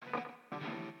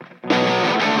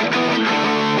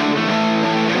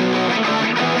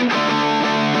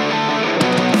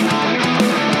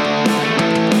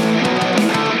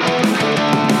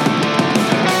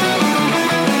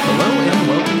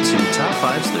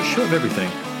show of everything.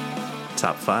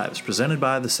 Top Fives, presented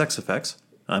by The Sex Effects.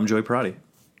 I'm Joey Parati.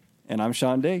 And I'm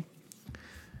Sean Day.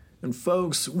 And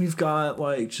folks, we've got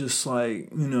just a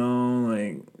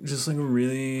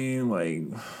really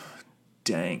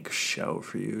dank show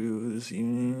for you this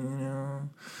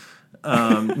evening.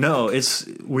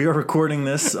 We are recording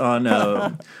this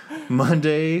on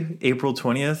Monday, April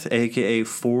 20th, aka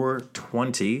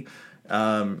 4/20.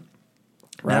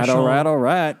 Rat.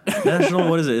 National,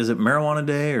 what is it? Is it Marijuana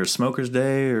Day or Smokers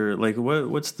Day or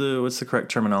what's the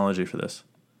correct terminology for this?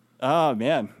 Oh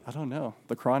man, I don't know.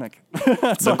 The Chronic.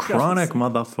 The Chronic,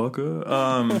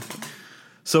 motherfucker.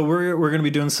 So we're going to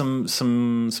be doing some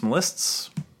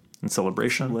lists in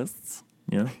celebration. Some lists.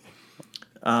 Yeah.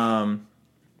 But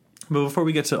before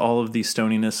we get to all of the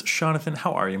stoniness, Jonathan,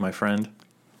 how are you, my friend?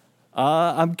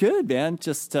 I'm good, man.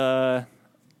 Just trying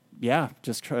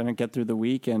to get through the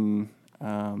week and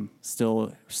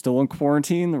still in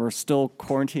quarantine. We're still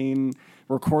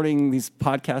recording these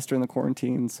podcasts during the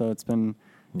quarantine, so it's been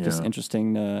just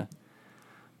interesting to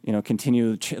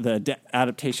continue the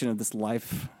adaptation of this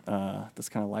life, this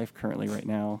kind of life currently right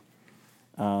now.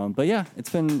 But yeah, it's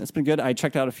been good. I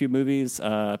checked out a few movies.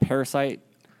 Parasite,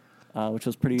 which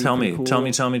was pretty. Tell me cool. Tell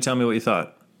me what you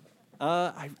thought.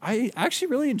 I actually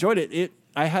really enjoyed it.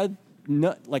 I had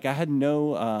no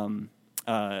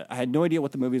idea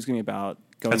what the movie was going to be about.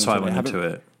 That's why I went into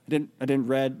it. I didn't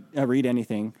read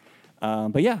anything.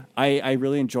 But yeah, I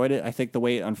really enjoyed it. I think the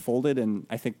way it unfolded, and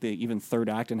I think the even third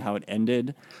act and how it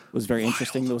ended was very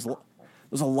interesting. There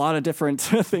was a lot of different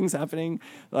things happening.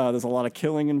 There's a lot of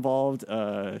killing involved.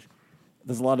 There's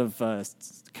a lot of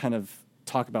kind of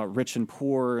talk about rich and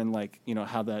poor and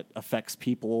how that affects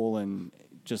people, and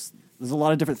just there's a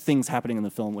lot of different things happening in the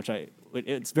film, which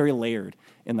it's very layered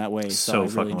in that way. So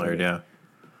fucking layered, yeah.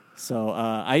 So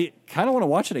I kind of want to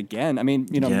watch it again. I mean,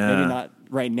 maybe not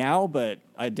right now, but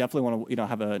I definitely want to,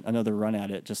 have another run at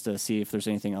it just to see if there's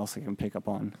anything else I can pick up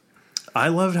on. I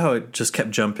loved how it just kept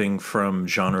jumping from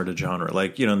genre to genre.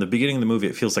 In the beginning of the movie,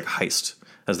 it feels like a heist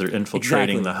as they're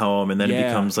infiltrating the home, and then it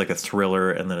becomes like a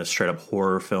thriller, and then a straight up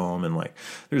horror film, and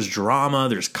there's drama,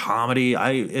 there's comedy.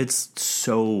 It's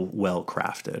so well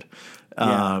crafted.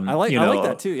 I like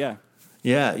that too. Yeah.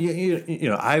 Yeah,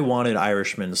 I wanted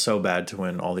Irishman so bad to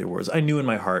win all the awards. I knew in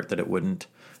my heart that it wouldn't.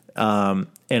 And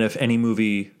if any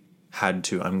movie had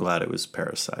to, I'm glad it was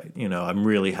Parasite. I'm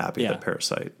really happy that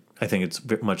Parasite. I think it's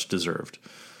much deserved.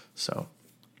 So,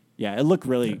 yeah, it looked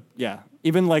really,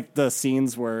 Even the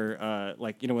scenes where,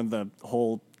 when the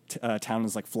whole town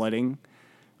is flooding.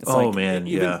 It's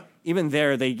Even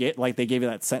there, they gave you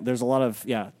that. There's a lot of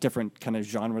different kind of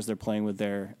genres they're playing with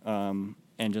there.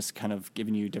 And just kind of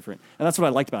giving you different, and that's what I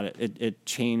liked about it. It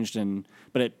changed,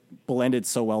 but it blended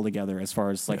so well together as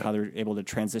far as how they're able to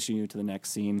transition you to the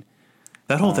next scene.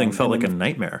 That whole thing felt like a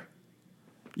nightmare.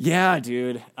 Yeah,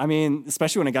 dude. I mean,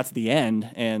 especially when it got to the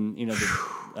end, and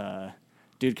the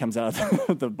dude comes out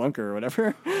of the bunker or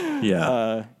whatever.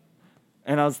 Yeah.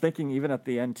 And I was thinking, even at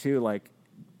the end too,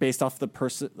 based off the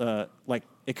person,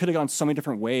 it could have gone so many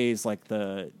different ways.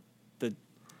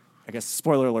 I guess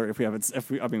spoiler alert we've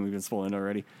been spoiling it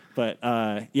already, but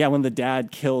when the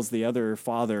dad kills the other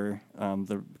father,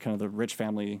 the kind of the rich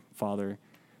family father,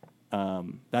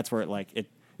 that's where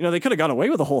they could have got away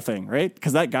with the whole thing, right?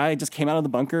 Because that guy just came out of the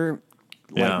bunker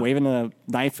waving a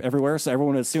knife everywhere, so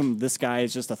everyone would assume this guy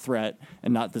is just a threat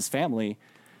and not this family.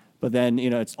 But then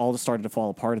it's all just started to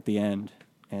fall apart at the end,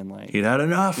 and he'd had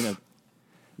enough.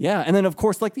 Yeah, and then of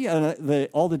course, the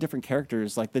all the different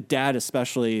characters, the dad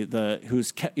especially,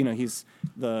 he's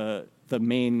the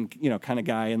main kind of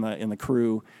guy in the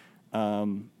crew,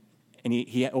 and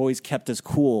he always kept his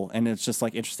cool, and it's just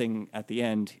interesting at the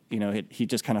end, he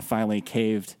just kind of finally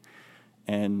caved,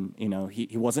 and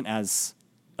he wasn't as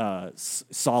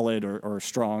solid or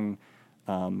strong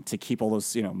to keep all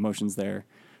those emotions there.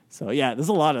 So yeah, there's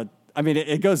a lot of,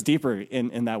 it goes deeper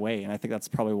in that way, and I think that's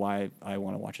probably why I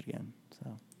want to watch it again.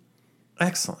 So.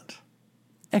 Excellent.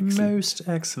 Most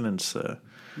excellent, sir.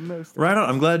 Right on.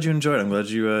 I'm glad you enjoyed it. I'm glad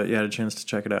you had a chance to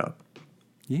check it out.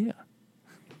 Yeah.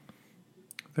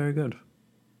 Very good.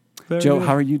 Joe,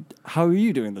 good. How are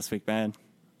you doing this week, man?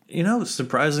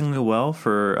 Surprisingly well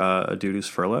for a dude who's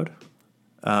furloughed.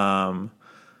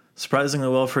 Surprisingly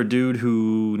well for a dude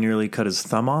who nearly cut his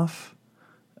thumb off.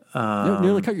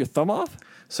 Nearly cut your thumb off?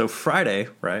 So Friday,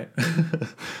 right?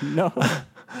 No.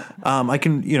 I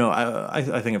can,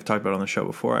 I think I've talked about it on the show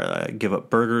before. I give up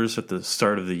burgers at the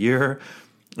start of the year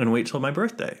and wait till my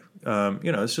birthday.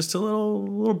 It's just a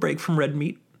little break from red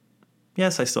meat.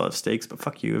 Yes, I still have steaks, but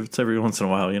fuck you. If it's every once in a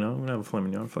while, I'm gonna have a filet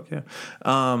mignon. Fuck yeah.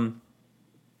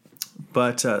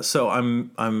 So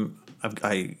I'm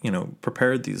I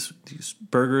prepared these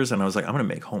burgers, and I was like, I'm gonna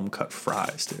make home cut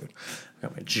fries, dude. I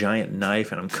got my giant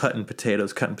knife, and I'm cutting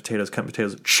potatoes,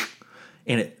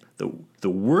 and the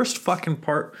worst fucking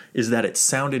part is that it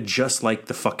sounded just like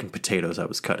the fucking potatoes I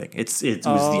was cutting. It was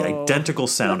the identical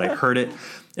sound. I heard it,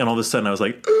 and all of a sudden I was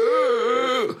like,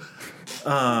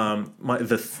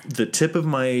 the tip of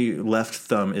my left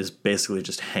thumb is basically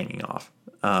just hanging off.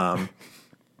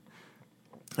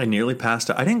 I nearly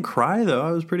passed out. I didn't cry though.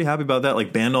 I was pretty happy about that.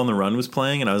 Like Band on the Run was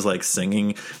playing, and I was like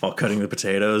singing while cutting the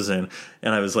potatoes, and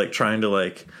I was like trying to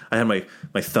like, I had my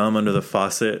thumb under the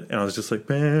faucet, and I was just like,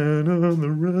 Band on the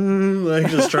Run,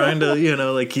 like just trying to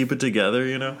like keep it together.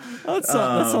 That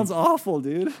sounds awful,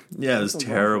 dude. Yeah, it was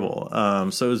terrible.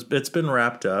 So it's been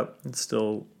wrapped up. It's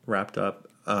still wrapped up.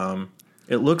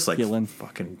 It looks like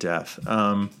fucking death.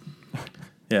 Yeah,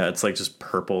 it's like just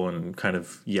purple and kind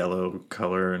of yellow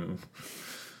color and.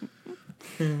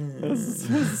 This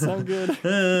doesn't sound good.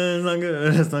 It's not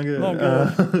good. It's not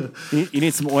good. You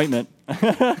need some ointment.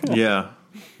 Yeah.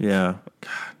 God.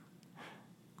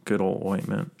 Good old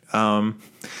ointment. But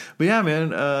yeah,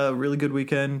 man, really good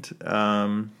weekend.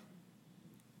 Yeah,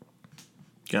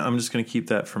 I'm just going to keep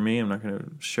that for me. I'm not going to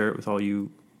share it with all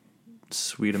you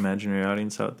sweet imaginary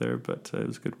audience out there, but it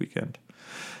was a good weekend.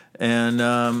 And,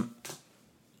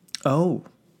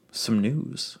 some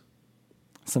news.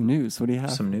 Some news. What do you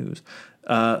have? Some news.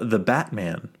 The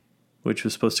Batman, which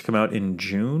was supposed to come out in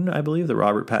June, I believe, the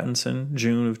Robert Pattinson,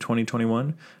 June of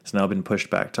 2021, has now been pushed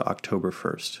back to October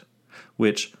 1st,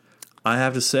 which I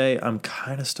have to say, I'm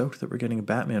kind of stoked that we're getting a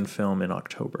Batman film in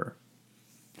October.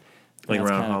 Like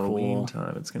around Halloween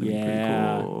time. It's going to be pretty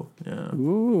cool. Yeah.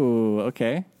 Ooh,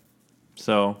 okay.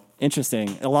 So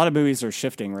interesting. A lot of movies are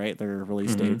shifting, right? Their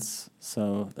release dates.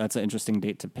 So that's an interesting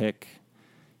date to pick.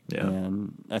 Yeah.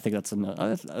 And I think that's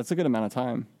a good amount of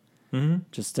time. Mm-hmm.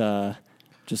 Just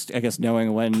I guess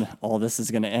knowing when all this is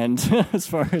going to end as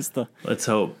far as the. Let's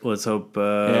hope we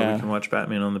can watch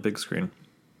Batman on the big screen.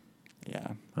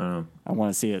 Yeah. I don't know. I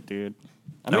want to see it, dude.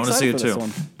 I want to see it too.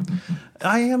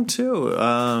 I am too.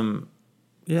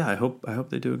 Yeah, I hope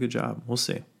they do a good job. We'll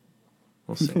see.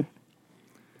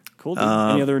 Cool.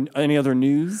 Dude. Any other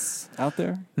news out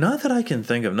there? Not that I can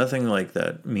think of. Nothing like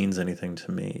that means anything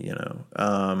to me. I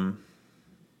don't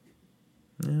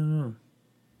know.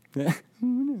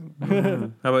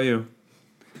 How about you?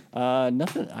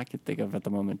 Nothing I could think of at the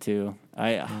moment too.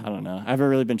 I don't know. I haven't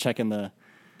really been checking I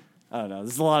don't know.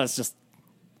 There's a lot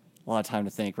of time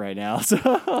to think right now. So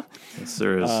Yes,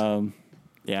 there is.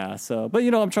 yeah. So, but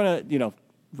I'm trying to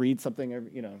read something.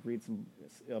 Read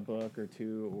a book or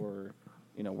two, or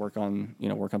work on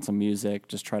some music.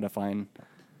 Just try to find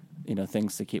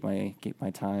things to keep my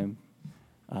time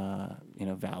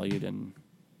valued and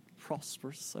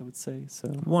prosperous, I would say.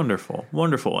 So wonderful.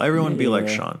 Everyone be like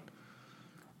Sean.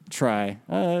 Try.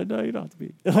 No, you don't have to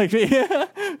be like me.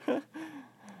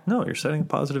 No, you're setting a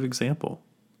positive example.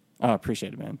 Oh,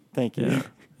 appreciate it, man. Thank you.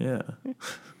 Yeah.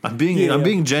 I'm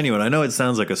being genuine. I know it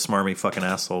sounds like a smarmy fucking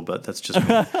asshole, but that's just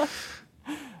me.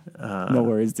 No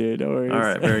worries, dude. No worries. All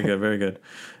right. Very good. Very good.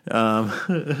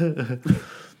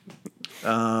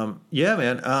 Yeah,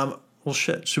 man. Well,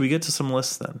 shit. Should we get to some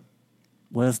lists then?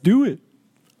 Let's do it.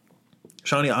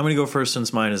 Shawnee, I'm going to go first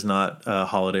since mine is not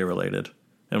holiday related,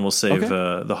 and we'll save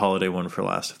the holiday one for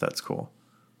last if that's cool.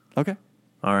 Okay.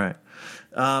 All right.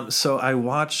 So I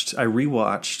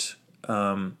rewatched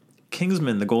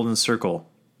Kingsman: The Golden Circle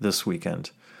this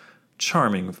weekend.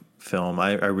 Charming film.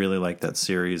 I really like that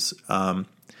series.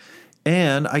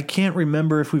 And I can't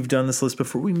remember if we've done this list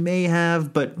before. We may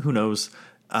have, but who knows?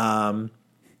 Jonathan,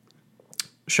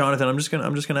 I'm just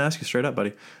gonna ask you straight up,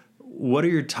 buddy. What are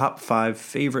your top 5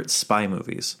 favorite spy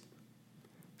movies?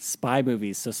 Spy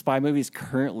movies. So spy movies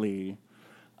currently,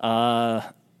 I'm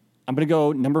going to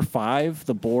go number 5,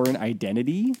 The Bourne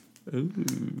Identity. Ooh.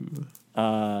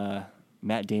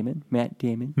 Matt Damon. Matt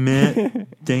Damon.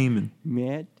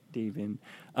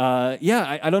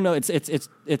 Yeah, I don't know. It's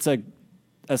a,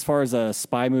 as far as a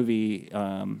spy movie,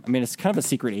 I mean, it's kind of a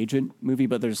secret agent movie,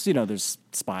 but there's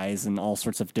spies and all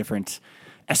sorts of different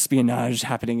espionage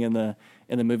happening in the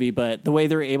movie. But the way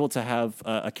they're able to have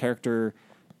a character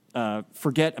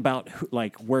forget about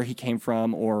where he came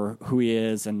from or who he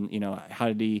is, and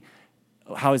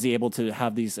how is he able to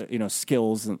have these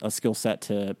skills and a skill set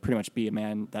to pretty much be a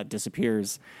man that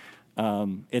disappears.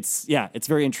 It's a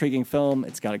very intriguing film.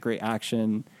 It's got a great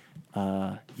action.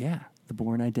 The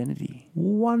Bourne Identity.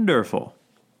 Wonderful.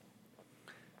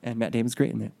 And Matt Damon's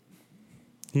great in it.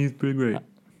 He's pretty great.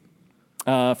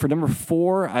 For number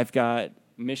 4, I've got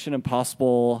Mission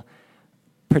Impossible,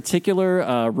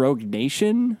 particular Rogue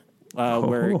Nation,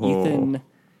 where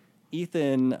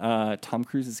Ethan, Tom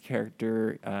Cruise's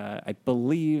character, I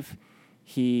believe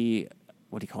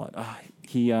what do you call it?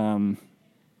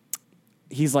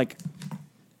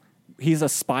 He's a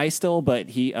spy still, but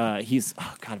he's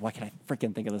oh God, why can I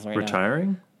freaking think of this right now?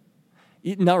 Retiring?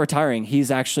 Not retiring.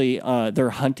 He's actually they're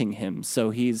hunting him,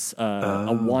 so he's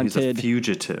a wanted he's a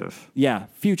fugitive. Yeah,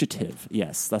 fugitive.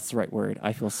 Yes, that's the right word.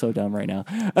 I feel so dumb right now.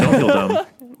 Don't feel dumb.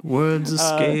 Words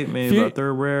escape me, but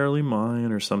they're rarely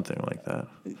mine, or something like that.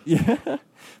 Yeah,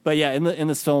 but yeah, in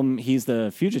this film, he's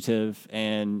the fugitive,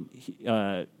 and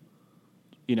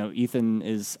Ethan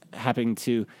is having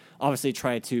to obviously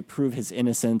try to prove his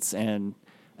innocence and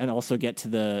also get to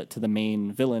the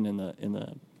main villain in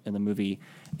the movie.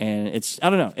 And I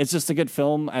don't know, it's just a good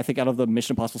film. I think out of the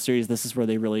Mission Impossible series, this is where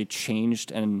they really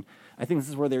changed, and I think this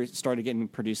is where they started getting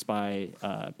produced by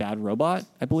Bad Robot,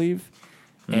 I believe,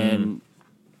 and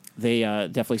they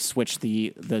definitely switched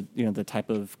the type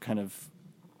of kind of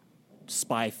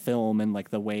spy film and like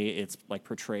the way it's like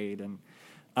portrayed. And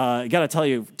I gotta tell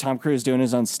you, Tom Cruise doing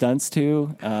his own stunts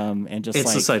too, and just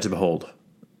it's a sight to behold.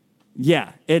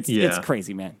 Yeah, it's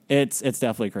crazy, man. It's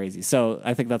definitely crazy. So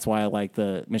I think that's why I like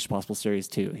the Mission Impossible series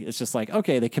too. It's just like,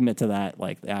 okay, they commit to that.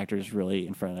 Like the actor's really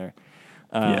in front of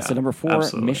there. So number 4,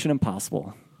 absolutely. Mission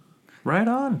Impossible. Right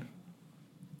on.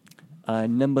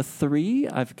 Number 3,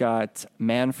 I've got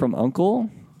Man from U.N.C.L.E.,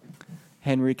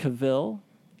 Henry Cavill,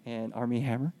 and Armie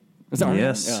Hammer. Is it Armie?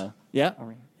 Yes. Yeah.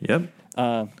 Armie. Yep.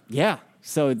 Yeah.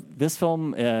 So this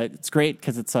film, it's great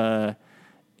because it's a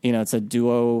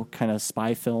duo kind of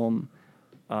spy film.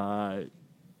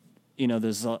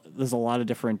 There's a lot of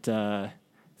different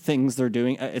things they're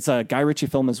doing. It's a Guy Ritchie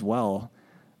film as well.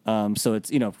 So it's,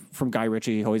 from Guy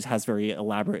Ritchie, he always has very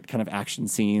elaborate kind of action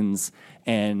scenes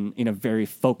and, very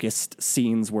focused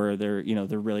scenes where they're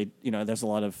really, there's a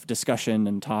lot of discussion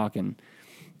and talk and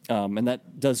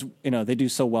that does, they do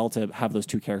so well to have those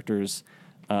two characters,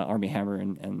 Armie Hammer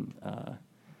and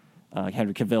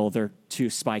Henry Cavill. They're two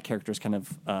spy characters kind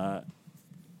of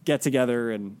get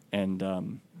together and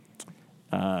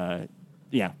have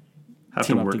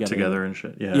to work together and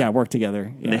shit. Yeah, work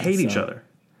together. Yeah, and they hate each other.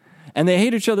 And they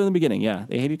hate each other in the beginning. Yeah,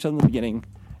 they hate each other in the beginning.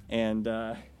 And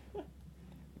my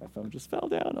phone just fell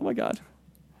down. Oh my God.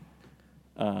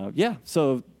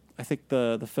 So I think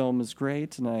the film is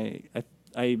great, and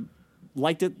I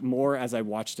liked it more as I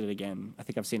watched it again. I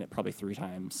think I've seen it probably 3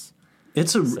 times.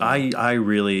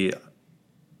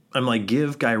 I'm like,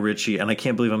 give Guy Ritchie, and I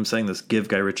can't believe I'm saying this, give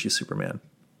Guy Ritchie Superman.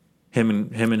 Him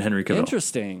and Henry Cavill.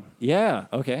 Interesting. Yeah,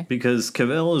 okay. Because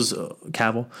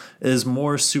Cavill is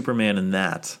more Superman in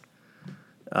that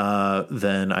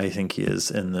than I think he is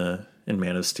in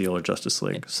Man of Steel or Justice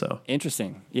League. So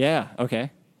interesting. Yeah,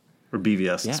 okay. Or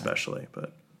BVS especially,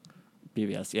 but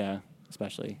BVS, yeah,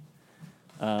 especially.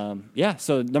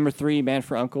 So number 3, Man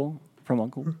from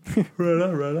U.N.C.L.E.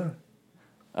 Right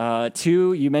on.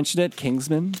 2, you mentioned it,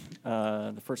 Kingsman,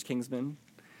 the first Kingsman.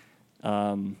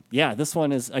 This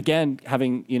one is again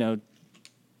having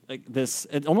like this,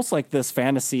 it's almost like this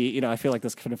fantasy. I feel like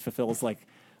this kind of fulfills like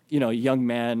a young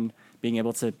man being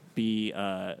able to be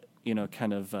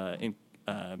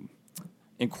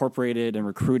incorporated and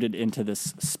recruited into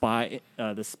this spy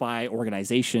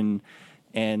organization.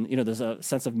 And, there's a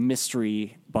sense of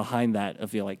mystery behind that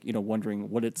of wondering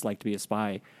what it's like to be a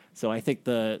spy. So I think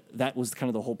that was kind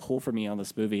of the whole pull for me on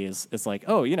this movie is like,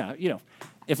 oh,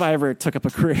 if I ever took up a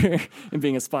career in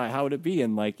being a spy, how would it be?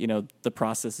 And the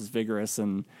process is vigorous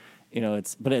and,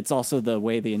 but it's also the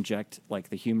way they inject like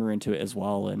the humor into it as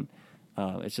well. And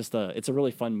it's a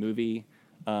really fun movie.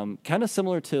 Kind of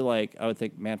similar to like, I would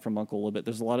think Man from U.N.C.L.E. a little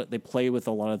bit. they play with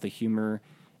a lot of the humor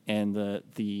and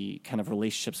the kind of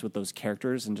relationships with those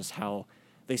characters and just how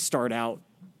they start out,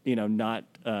 not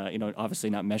obviously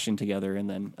not meshing together, and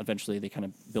then eventually they kind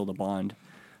of build a bond.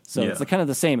 So it's kind of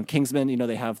the same. Kingsman,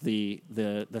 they have the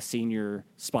senior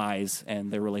spies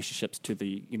and their relationships to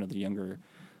the younger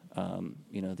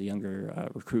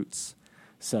recruits.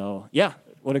 So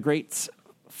what a great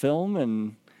film,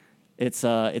 and it's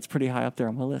pretty high up there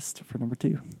on my list for number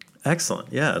 2.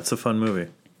 Excellent. Yeah, it's a fun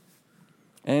movie.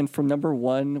 And from number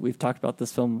 1, we've talked about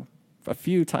this film a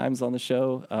few times on the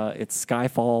show. It's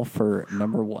Skyfall for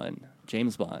number 1,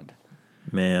 James Bond.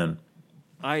 Man,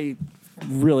 I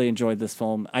really enjoyed this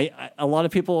film. A lot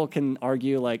of people can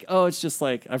argue like, oh, it's just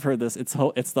like, I've heard this. It's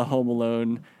the Home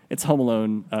Alone. It's Home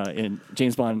Alone in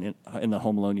James Bond in the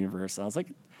Home Alone universe. I was like,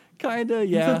 kind of,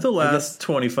 yeah. The last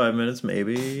 25 minutes,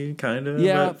 maybe, kind of.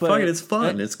 Yeah, but fuck it, it's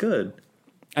fun. It's good.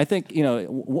 I think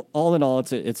all in all,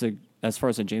 it's a as far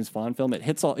as a James Bond film, it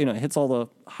hits all the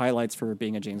highlights for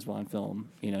being a James Bond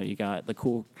film. You got the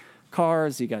cool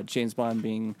cars, you got James Bond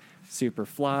being super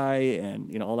fly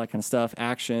and, all that kind of stuff,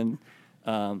 action.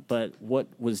 But what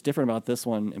was different about this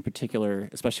one in particular,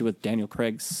 especially with Daniel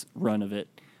Craig's run of it,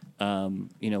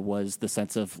 was the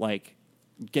sense of like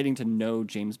getting to know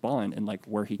James Bond and like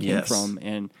where he came from.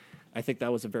 And I think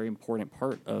that was a very important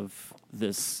part of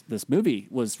this movie,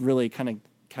 was really kind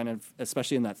of,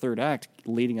 especially in that third act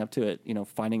leading up to it,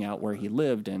 finding out where he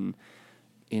lived and,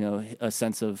 a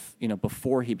sense of,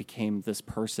 before he became this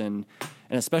person.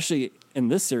 And especially in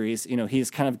this series, he's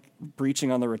kind of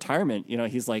breaching on the retirement.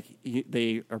 He's like,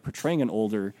 they are portraying an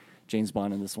older James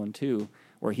Bond in this one too,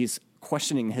 where he's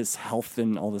questioning his health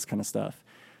and all this kind of stuff.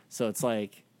 So it's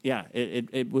like, yeah,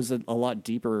 it was a lot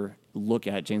deeper look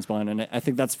at James Bond. And I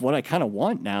think that's what I kind of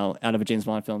want now out of a James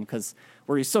Bond film, because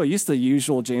we're so used to the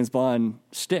usual James Bond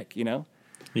shtick,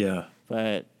 Yeah.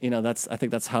 But, I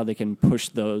think that's how they can push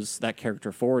that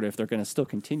character forward if they're going to still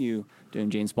continue doing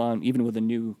James Bond, even with a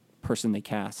new person they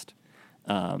cast.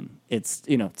 It's,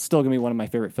 it's still going to be one of my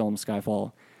favorite films,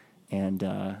 Skyfall. And,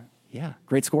 yeah,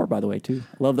 great score, by the way, too.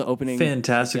 Love the opening.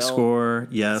 Fantastic score.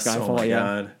 Yes. Skyfall, oh, my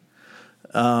God.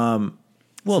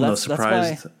 Well, so no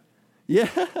surprise. Yeah.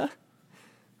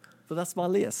 So that's my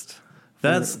list.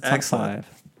 That's excellent.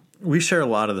 5. We share a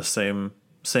lot of the same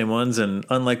ones, and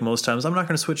unlike most times, I'm not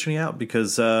going to switch any out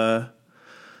because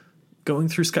going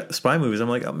through spy movies, I'm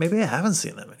like, oh, maybe I haven't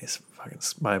seen that many fucking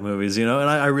spy movies, and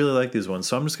I really like these ones,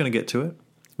 so I'm just going to get to it.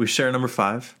 We share number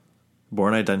 5,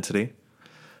 Bourne Identity.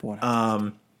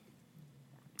 I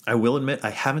will admit I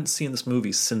haven't seen this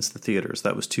movie since the theaters.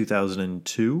 That was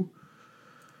 2002.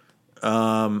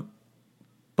 But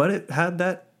it had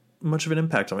that much of an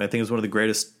impact on me. I think it was one of the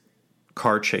greatest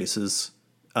car chases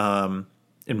in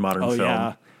modern film.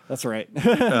 Yeah, that's right.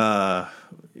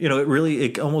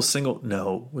 It almost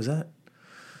was that?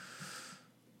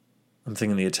 I'm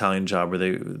thinking the Italian Job where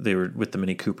they were with the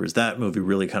Mini Coopers. That movie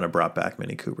really kind of brought back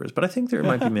Mini Coopers, but I think there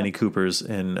might be Mini Coopers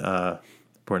in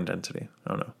Bourne Identity. I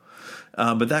don't know.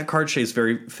 But that car chase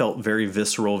felt very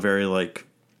visceral, very like,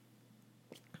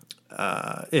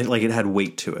 it had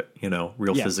weight to it,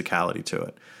 real physicality to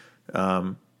it.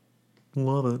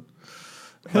 Love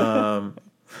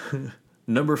it.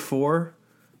 Number 4,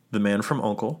 The Man from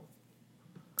U.N.C.L.E.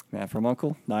 Man from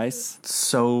U.N.C.L.E. Nice.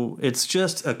 So it's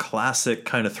just a classic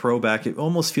kind of throwback. It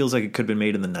almost feels like it could have been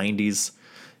made in the 90s,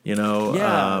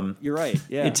 Yeah, you're right.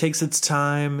 Yeah. It takes its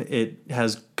time. It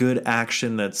has good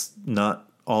action that's not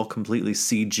all completely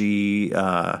CG,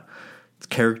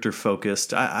 character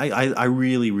focused. I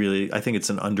really, really, I think it's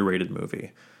an underrated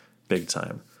movie, big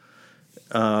time.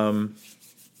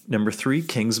 Number 3,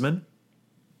 Kingsman.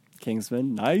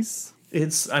 Kingsman, nice.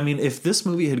 If this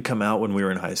movie had come out when we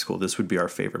were in high school, this would be our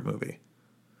favorite movie.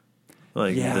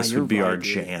 This would be our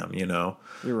jam, You're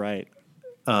right.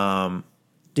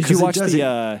 Did you watch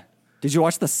did you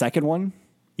watch the second one?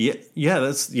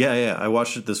 Yeah, I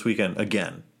watched it this weekend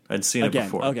again. I'd seen it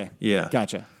before. Okay. Yeah.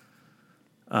 Gotcha.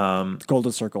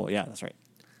 Golden Circle. Yeah, that's right.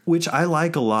 Which I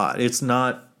like a lot. It's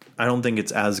not, I don't think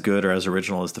it's as good or as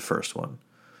original as the first one,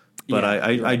 but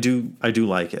I do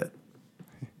like it.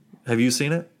 Have you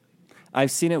seen it?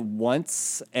 I've seen it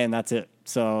once and that's it.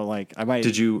 So I might.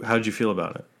 How did you feel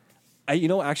about it?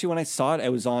 Actually when I saw it, I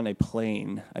was on a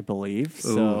plane, I believe.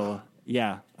 Ooh. So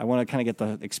yeah, I want to kind of get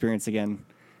the experience again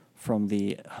from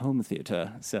the home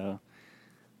theater. So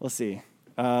we'll see.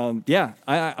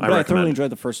 I thoroughly enjoyed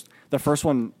the first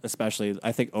one, especially.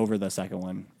 I think over the second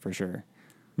one for sure.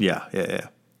 Yeah,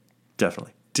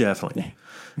 definitely, definitely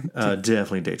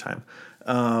daytime.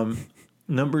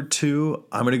 Number 2,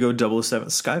 I'm going to go 007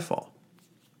 Skyfall.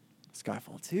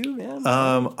 Skyfall 2, man.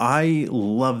 I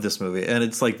love this movie, and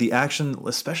it's like the action,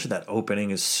 especially that opening,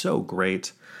 is so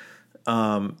great.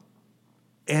 And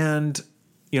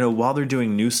while they're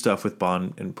doing new stuff with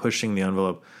Bond and pushing the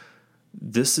envelope,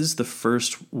 this is the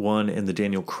first one in the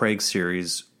Daniel Craig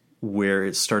series where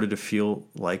it started to feel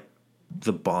like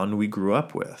the Bond we grew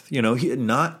up with.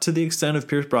 Not to the extent of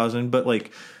Pierce Brosnan, but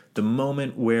like the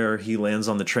moment where he lands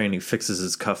on the train, he fixes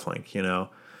his cufflink,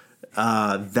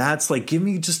 that's like, give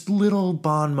me just little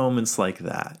Bond moments like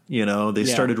that. They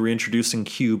started reintroducing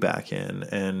Q back in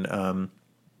and,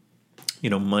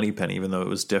 Moneypenny, even though it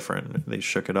was different, they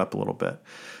shook it up a little bit.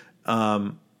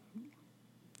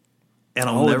 And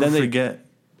I'll never forget.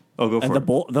 Go for it.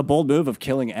 The bold move of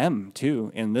killing M too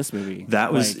in this movie.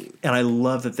 That was, and I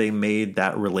love that they made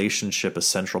that relationship a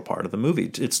central part of the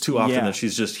movie. It's too often that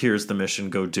she's just, here's the mission,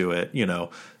 go do it.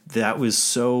 It was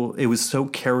so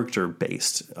character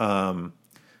based,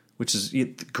 which is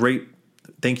great.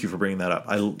 Thank you for bringing that up.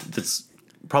 That's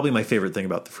probably my favorite thing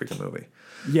about the freaking movie.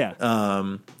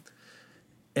 Yeah.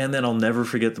 And then I'll never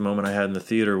forget the moment I had in the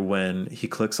theater when he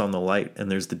clicks on the light and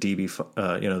there's the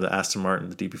the Aston Martin,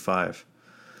 the DB5.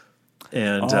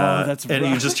 And that's and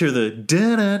right. you just hear the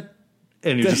dun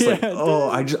and you're just like, oh,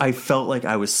 I felt like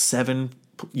I was 7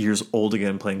 years old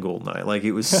again playing GoldenEye. Like,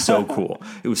 it was so cool.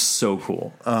 It was so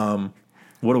cool.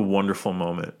 What a wonderful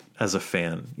moment as a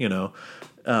fan,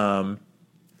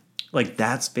 like,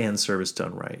 that's fan service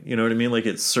done right. You know what I mean? Like,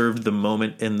 it served the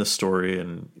moment in the story,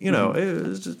 and it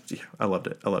was just, I loved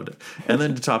it. And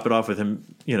then to top it off with him,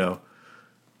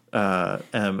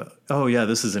 oh yeah,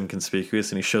 this is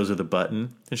inconspicuous, and he shows her the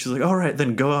button, and she's like, all right,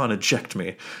 then go on, eject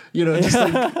me. Just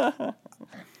like,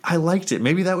 I liked it.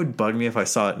 Maybe that would bug me if I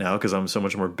saw it now, because I'm so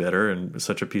much more bitter and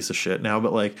such a piece of shit now.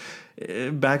 But like,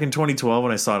 back in 2012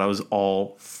 when I saw it, I was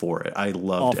all for it. I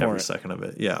loved every second of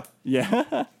it. Yeah.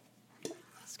 Yeah.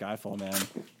 Skyfall, man.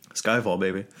 Skyfall,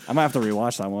 baby. I might have to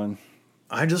rewatch that one.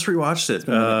 I just rewatched it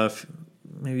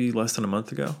maybe less than a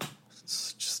month ago.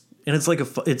 It's just, and it's like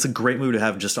it's a great movie to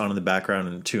have just on in the background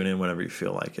and tune in whenever you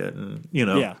feel like it. And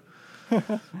Yeah.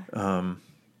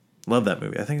 Love that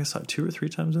movie. I think I saw it 2 or 3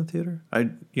 times in theater. I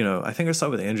think I saw it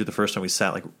with Andrew the first time. We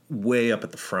sat like way up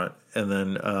at the front, and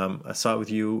then I saw it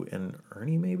with you and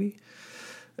Ernie, maybe.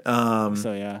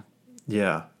 So yeah.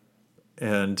 Yeah,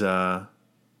 and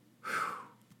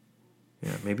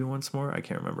yeah, maybe once more. I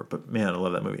can't remember, but man, I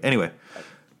love that movie. Anyway,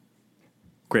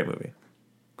 great movie.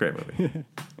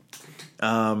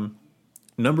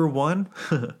 Number 1,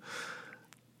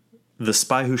 The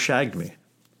Spy Who Shagged Me.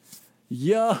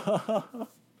 Yeah.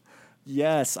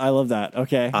 Yes, I love that.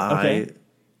 Okay. I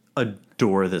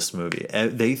adore this movie.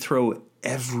 They throw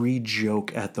every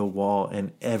joke at the wall,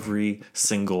 and every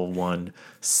single one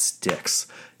sticks.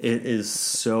 It is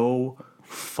so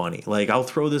funny. Like, I'll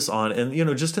throw this on,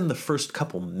 and just in the first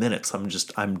couple minutes,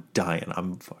 I'm dying.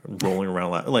 I'm rolling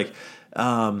around like,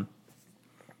 I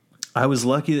was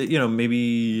lucky that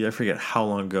maybe I forget how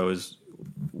long ago is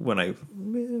when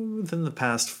within the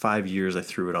past 5 years I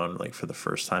threw it on like for the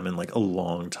first time in like a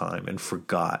long time, and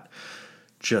forgot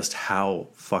just how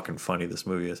fucking funny this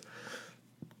movie is.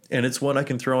 And it's one I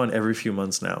can throw on every few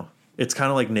months now. It's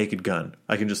kind of like Naked Gun.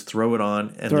 I can just throw it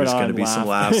on, and there's going to be some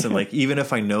laughs. And like, even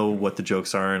if I know what the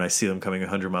jokes are and I see them coming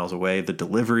 100 miles away, the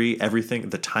delivery, everything,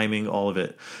 the timing, all of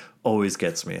it always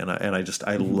gets me. And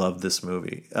I love this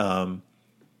movie.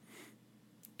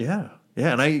 Yeah.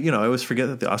 And I always forget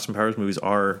that the Austin Powers movies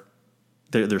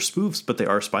they're spoofs, but they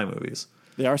are spy movies.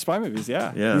 They are spy movies.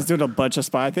 Yeah. Yeah. He's doing a bunch of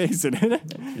spy things in it.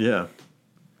 Yeah.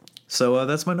 So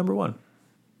that's my number 1.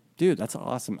 Dude, that's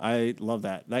awesome. I love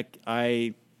that.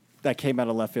 That came out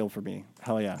of left field for me.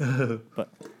 Hell yeah. But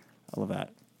I love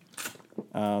that.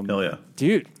 Hell yeah.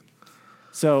 Dude.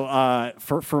 So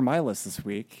for my list this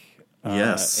week,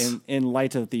 yes. In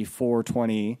light of the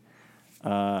 420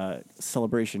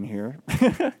 celebration here,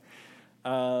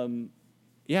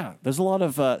 yeah, there's a lot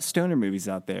of stoner movies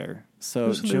out there.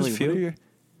 So there's a few.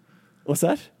 What's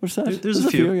that? There's a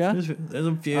few. Yeah. There's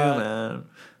a few, man.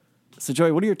 So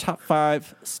Joey, what are your top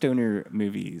 5 stoner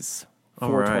movies?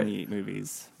 420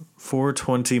 movies.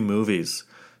 420 movies.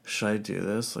 Should I do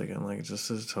this like in like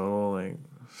just a total like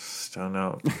stoned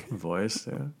out voice?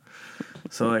 Yeah.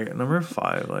 So like number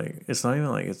 5, like it's not even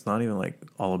like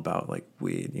all about like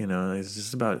weed, it's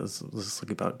just about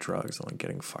drugs and like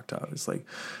getting fucked up. It's like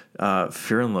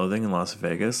Fear and Loathing in Las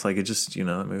Vegas. Like, it just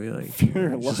that movie, like you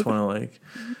just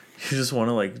want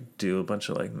to like do a bunch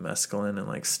of like mescaline and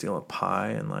like steal a pie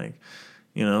and like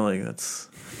like that's.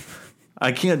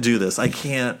 I can't do this. I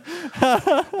can't.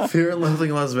 Fear and Loathing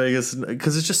in Las Vegas,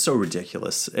 because it's just so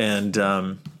ridiculous. And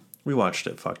we watched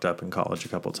it fucked up in college a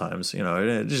couple times.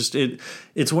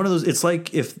 It's one of those. It's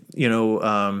like if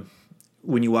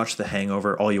when you watch The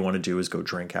Hangover, all you want to do is go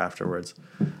drink afterwards.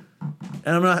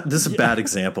 And I'm not. This is a bad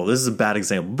example.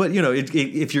 But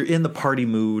if you're in the party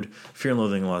mood, Fear and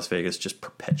Loathing in Las Vegas just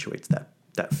perpetuates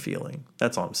that feeling.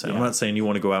 That's all I'm saying. Yeah. I'm not saying you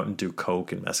want to go out and do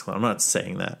coke and mescaline. I'm not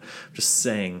saying that. I'm just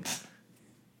saying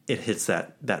it hits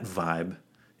that vibe.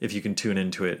 If you can tune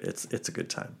into it, it's a good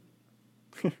time.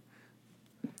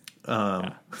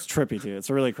 It's trippy too. It's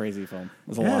a really crazy film.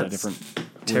 There's a lot of different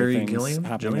Terry Gilliam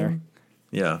happening there.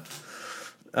 Yeah.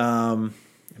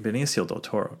 Benicio del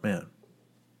Toro, man,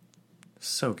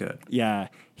 so good. Yeah,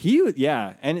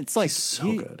 and it's like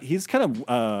so good. He's kind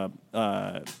of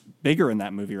bigger in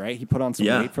that movie, right? He put on some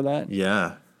weight for that.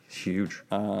 Yeah, huge.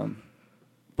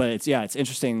 But it's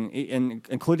interesting,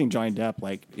 including Johnny Depp,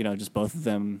 like, just both of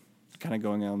them kind of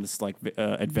going on this like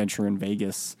adventure in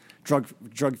Vegas, drug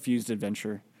fused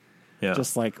adventure. Yeah.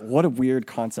 Just like, what a weird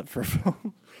concept for a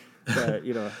film. But,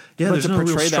 yeah, but there's to no real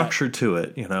portray that- structure to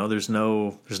it. There's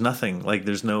nothing. Like,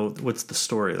 there's no, what's the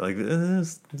story? Like,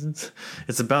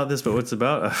 it's about this, but what's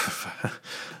about? I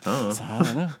don't know. I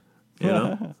don't know. You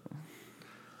know?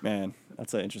 Man,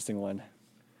 that's an interesting one.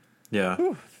 Yeah.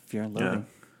 Fear and Loathing.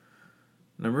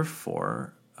 Number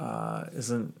 4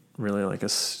 isn't really like a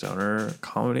stoner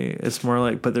comedy. It's more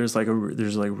like, but there's like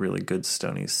really good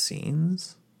stony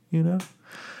scenes.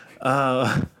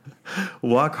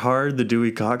 Walk Hard, the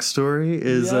Dewey Cox story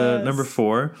is number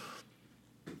 4.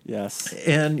 Yes.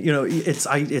 And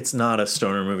it's not a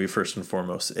stoner movie first and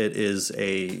foremost. It is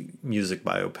a music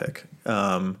biopic.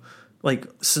 Like,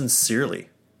 sincerely,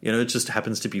 it just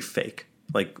happens to be fake.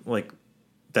 Like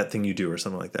That Thing You Do or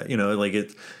something like that. Like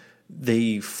it.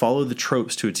 They follow the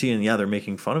tropes to a T, and they're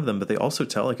making fun of them, but they also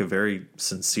tell like a very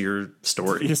sincere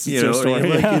story. Story.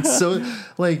 Like, it's so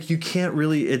like you can't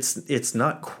really. It's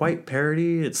not quite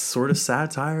parody. It's sort of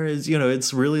satire.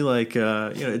 It's really like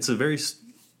it's a very.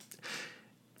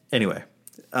 Anyway,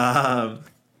 the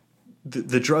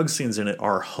drug scenes in it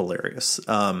are hilarious.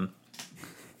 And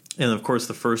of course,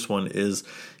 the first one is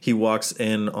he walks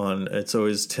in on. It's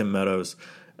always Tim Meadows.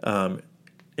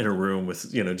 In a room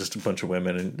with just a bunch of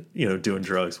women and doing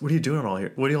drugs. What are you doing all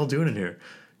here? What are y'all doing in here?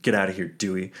 Get out of here,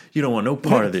 Dewey. You don't want no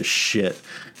part of this shit.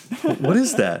 What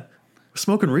is that? We're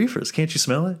smoking reefers. Can't you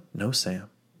smell it? No, Sam.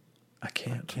 I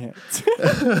can't.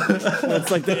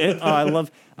 It's like I love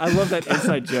that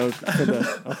inside joke for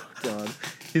the. Oh God.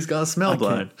 He's got a smell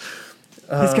blind.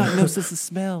 He's got no sense of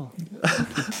smell.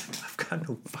 I've got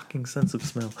no fucking sense of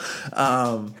smell.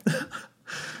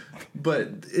 But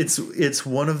it's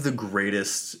one of the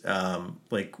greatest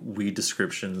like weed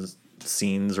descriptions,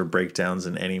 scenes, or breakdowns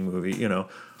in any movie.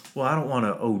 Well, I don't want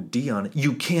to OD on it.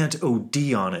 You can't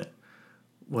OD on it.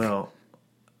 Well,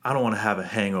 I don't want to have a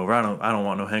hangover. I don't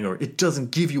want no hangover. It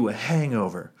doesn't give you a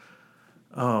hangover.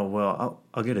 Oh well,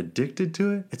 I'll get addicted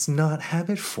to it. It's not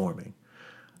habit forming.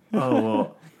 Oh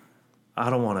well, I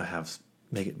don't want to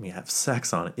make me have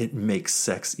sex on it. It makes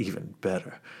sex even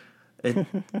better. It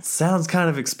sounds kind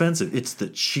of expensive. It's the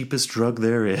cheapest drug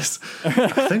there is.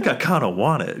 I think I kind of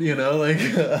want it,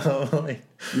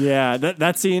 Yeah,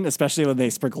 that scene, especially when they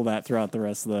sprinkle that throughout the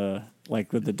rest of the,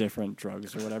 like with the different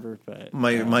drugs or whatever. But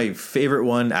my favorite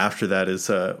one after that is,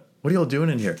 what are y'all doing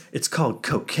in here? It's called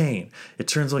cocaine. It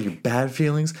turns all your bad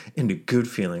feelings into good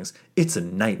feelings. It's a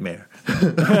nightmare.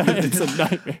 It's a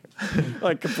nightmare.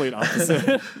 Like complete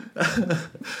opposite.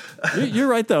 You're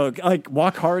right though. Like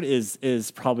Walk Hard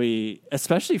is probably,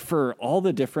 especially for all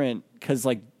the different, because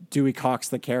like Dewey Cox,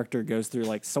 the character, goes through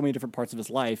like so many different parts of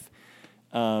his life.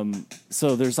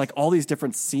 So there's like all these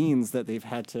different scenes that they've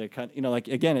had to cut. Like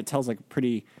again, it tells like a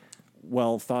pretty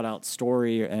well thought out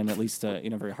story, and at least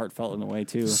very heartfelt in a way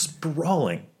too.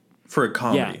 Sprawling for a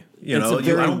comedy. Yeah, I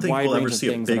don't think we'll ever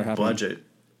see a big budget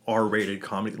R-rated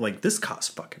comedy like this.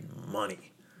 Costs fucking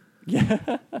money. Yeah,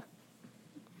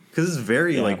 because it's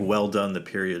very like well done. The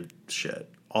period shit,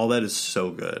 all that is so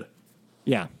good.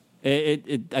 Yeah,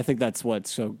 I think that's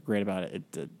what's so great about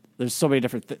it. There's so many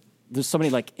different. There's so many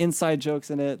like inside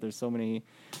jokes in it. There's so many,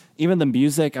 even the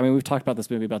music. I mean, we've talked about this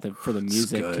movie for the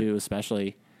music too,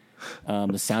 especially.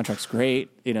 The soundtrack's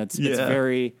great.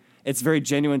 It's very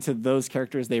genuine to those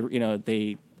characters. They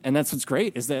and that's what's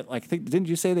great is that like didn't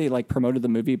you say they like promoted the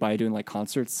movie by doing like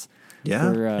concerts?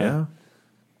 Yeah.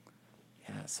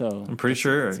 So I'm pretty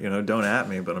sure. Don't at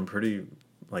me, but I'm pretty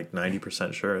like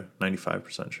 90% sure,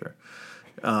 95% sure.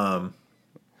 But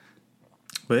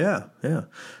yeah.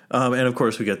 And of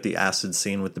course we get the acid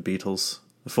scene with the Beatles.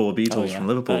 Full of Beatles from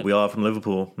Liverpool. We all from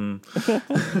Liverpool.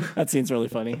 That scene's really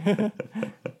funny.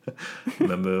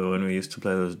 Remember when we used to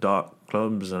play those dark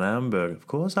clubs in Hamburg? Of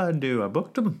course I do. I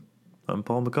booked them. I'm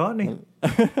Paul McCartney.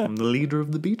 I'm the leader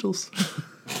of the Beatles.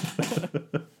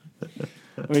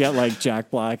 We got like Jack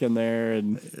Black in there,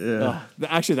 and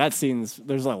actually that scene's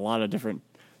there's a lot of different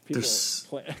people.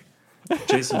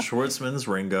 Jason Schwartzman's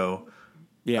Ringo.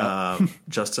 Yeah.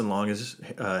 Justin Long is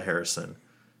Harrison.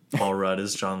 Paul Rudd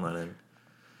is John Lennon.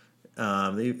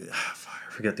 I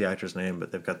forget the actor's name,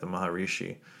 but they've got the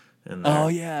Maharishi in there. Oh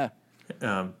yeah.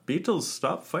 Beatles,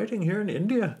 stop fighting here in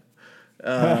India.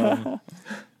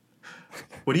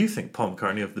 What do you think, Paul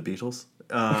McCartney of the Beatles?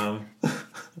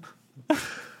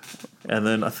 And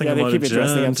then I think I'm on a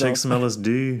gin, take some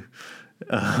LSD.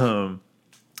 And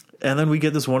then we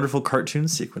get this wonderful cartoon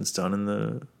sequence done in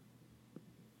the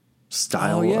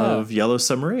style of Yellow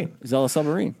Submarine. Yellow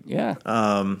Submarine, yeah.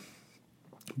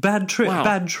 Bad trip.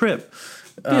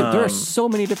 Dude, there are so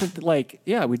many different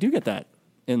we do get that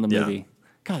in the movie.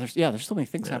 God, there's so many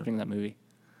things happening in that movie.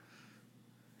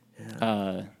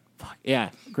 Yeah.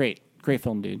 Great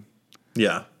film, dude.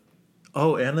 Yeah.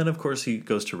 Oh, and then of course he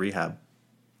goes to rehab.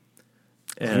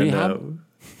 And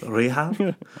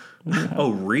Rehab?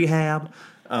 Oh, rehab.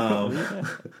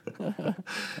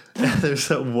 There's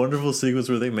that wonderful sequence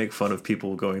where they make fun of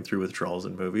people going through withdrawals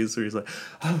in movies. Where he's like,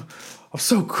 "Oh, I'm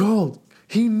so cold.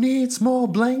 He needs more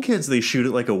blankets." They shoot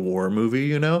it like a war movie,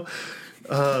 you know.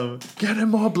 Get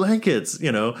him more blankets,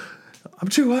 you know. I'm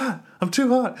too hot. I'm too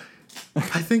hot.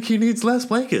 I think he needs less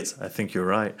blankets. I think you're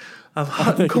right. I'm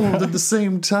hot and cold at the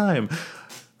same time.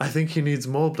 I think he needs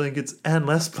more blankets and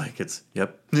less blankets.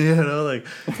 Yep. You know, like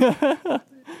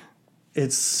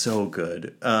it's so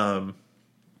good. God,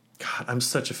 I'm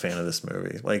such a fan of this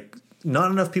movie. Like,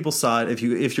 not enough people saw it.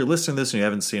 If you're listening to this and you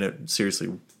haven't seen it,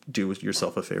 seriously, do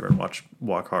yourself a favor and watch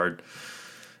Walk Hard.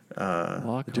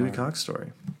 The Dewey Cox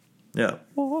story. Yeah.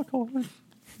 Walk hard.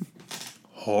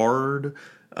 Hard.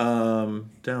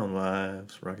 Down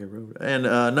Life's Rocky Road. And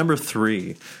number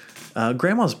 3,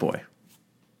 Grandma's Boy.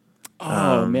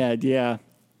 Oh man, yeah.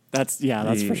 That's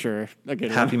for sure a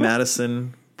good Happy one.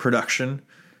 Madison production.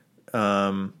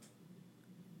 God,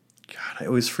 I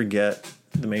always forget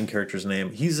the main character's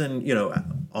name. He's in,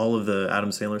 all of the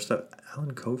Adam Sandler stuff.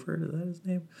 Alan Covert, is that his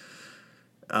name?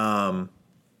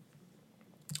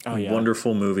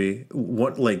 Wonderful movie.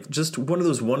 Just one of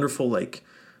those wonderful,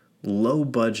 low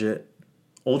budget,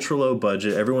 ultra low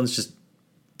budget. Everyone's just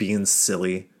being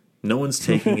silly. No one's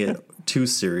taking it too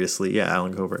seriously. Yeah,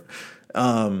 Alan Covert.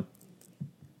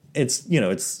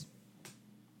 It's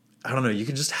I don't know, you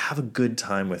can just have a good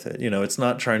time with it. It's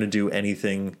not trying to do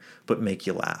anything but make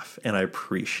you laugh. And I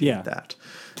appreciate that.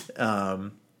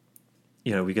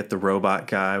 We get the robot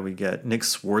guy. We get Nick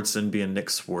Swardson being Nick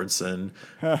Swardson.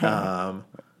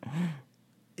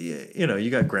 You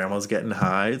got grandmas getting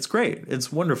high. It's great.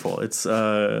 It's wonderful. It's,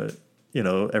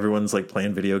 everyone's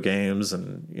playing video games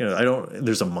and,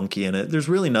 there's a monkey in it. There's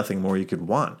really nothing more you could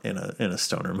want in a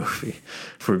stoner movie,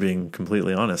 if we're being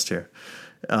completely honest here.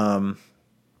 Grandma's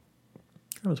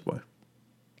Boy.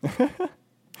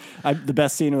 The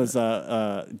best scene was,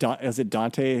 is it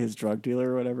Dante, his drug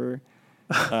dealer or whatever?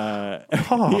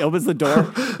 He opens the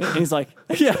door and he's like,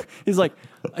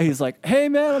 "Hey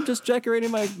man, I'm just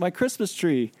decorating my Christmas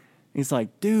tree." He's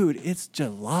like, "Dude, it's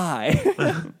July." He's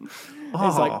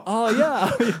like, "Oh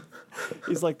yeah."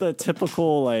 He's like the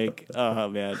typical oh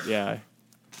man, yeah,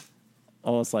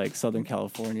 almost like Southern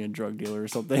California drug dealer or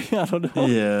something. I don't know.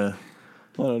 Yeah,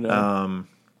 I don't know.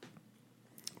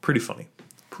 Pretty funny.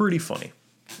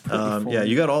 Yeah,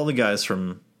 you got all the guys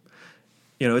from.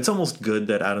 It's almost good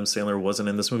that Adam Sandler wasn't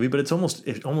in this movie, but it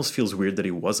almost feels weird that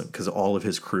he wasn't because all of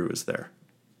his crew is there.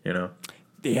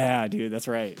 Yeah, dude, that's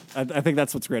right. I think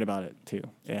that's what's great about it too.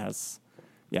 It has,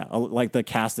 like the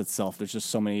cast itself. There's just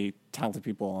so many talented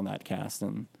people on that cast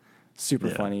and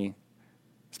super funny,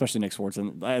 especially Nick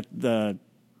Swardson. The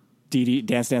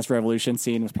Dance Revolution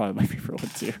scene was probably my favorite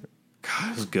one too.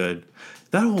 God, it was good.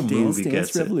 That whole movie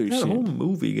gets it. That whole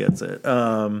movie gets it.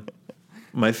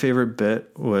 My favorite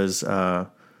bit was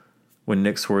when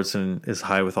Nick Swardson is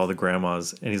high with all the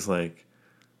grandmas, and he's like,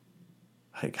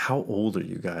 "How old are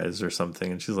you guys?" or something,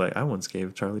 and she's like, "I once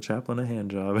gave Charlie Chaplin a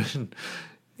hand job," and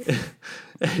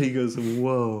he goes,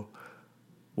 "Whoa,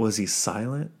 was he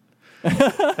silent?"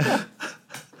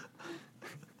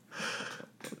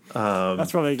 That's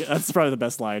probably the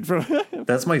best line from.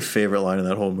 That's my favorite line in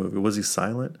that whole movie. Was he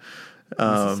silent?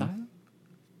 Was he silent?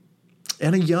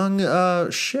 And a young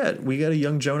we got a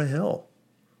young Jonah Hill.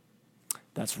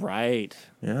 That's right.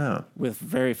 Yeah. With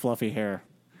very fluffy hair.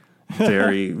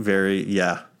 Very, very,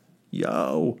 yeah.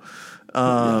 Yo.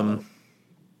 So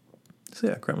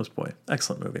yeah, Grandma's Boy.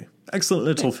 Excellent movie. Excellent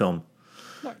little film.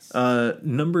 Nice.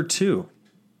 Number 2,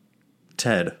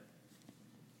 Ted.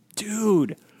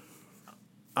 Dude.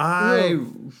 I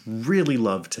really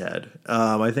love Ted.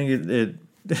 I think it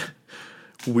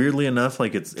weirdly enough,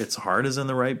 its heart is in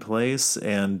the right place,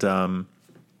 and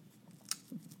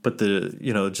but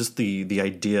just the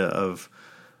idea of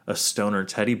a stoner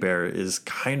teddy bear is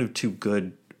kind of too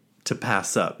good to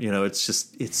pass up. It's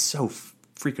so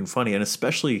freaking funny, and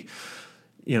especially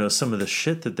some of the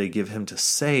shit that they give him to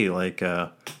say,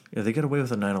 they get away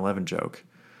with a 9/11 joke.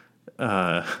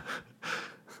 I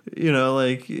don't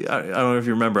know if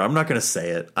you remember. I'm not going to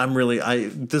say it.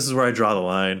 This is where I draw the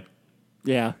line.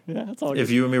 Yeah, that's all.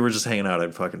 If you and me were just hanging out,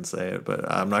 I'd fucking say it,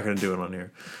 but I'm not going to do it on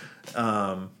here.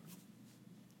 I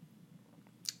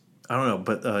don't know,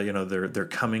 but they're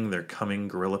coming.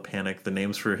 Gorilla Panic. The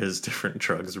names for his different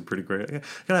drugs are pretty great. I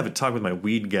gotta have a talk with my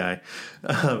weed guy,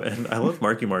 and I love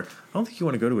Marky Mark. I don't think you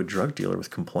want to go to a drug dealer with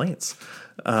complaints.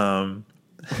 That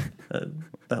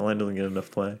line doesn't get enough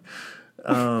play.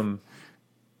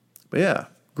 But yeah,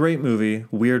 great movie,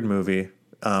 weird movie.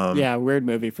 Yeah, weird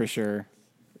movie for sure.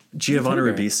 Giovanni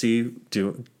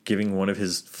Ribisi giving one of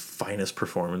his finest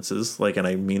performances, like, and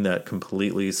I mean that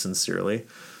completely sincerely.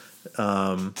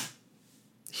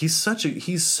 He's such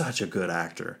a good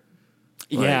actor.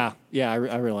 Like, I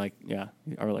really like. Yeah,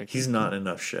 I really like. He's not in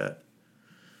enough shit.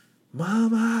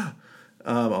 Mama.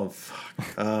 Oh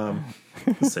fuck.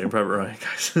 Saving Private Ryan,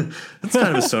 guys. It's kind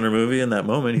of a stoner movie. In that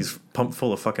moment, he's pumped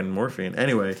full of fucking morphine.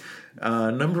 Anyway,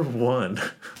 number one.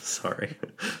 Sorry.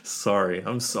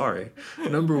 I'm sorry.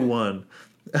 Number one.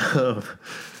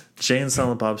 Jay and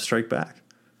Silent Bob Strike Back.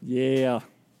 Yeah.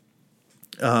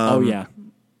 Oh yeah.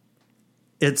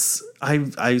 It's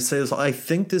I say this. I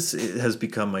think this has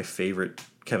become my favorite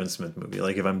Kevin Smith movie.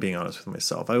 Like, if I'm being honest with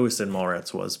myself, I always said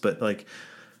Mallrats was, but like,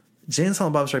 Jay and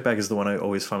Silent Bob Strike Back is the one I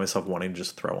always find myself wanting to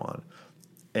just throw on.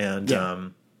 And I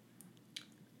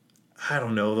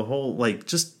don't know, the whole, like,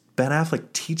 just Ben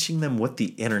Affleck teaching them what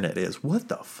the internet is. What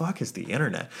the fuck is the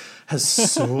internet? Has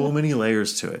so many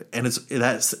layers to it. And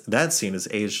that scene is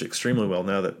aged extremely well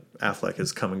now that Affleck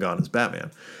has come and gone as Batman.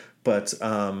 But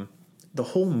the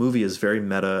whole movie is very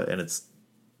meta, and it's,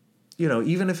 you know,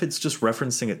 even if it's just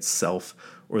referencing itself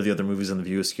or the other movies in the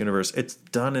Viewers universe, it's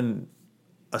done in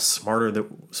a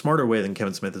smarter way than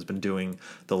Kevin Smith has been doing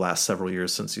the last several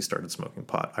years since he started smoking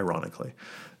pot, ironically.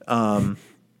 But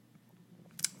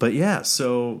yeah,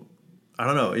 so I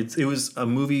don't know. It was a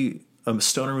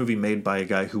stoner movie made by a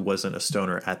guy who wasn't a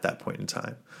stoner at that point in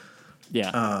time.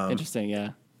 Yeah, interesting. Yeah,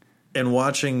 and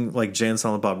watching like Jay and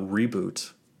Silent Bob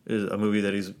Reboot is a movie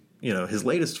that he's, you know, his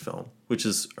latest film, which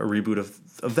is a reboot of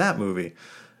that movie.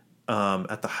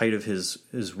 At the height of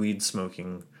his weed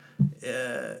smoking.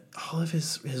 All of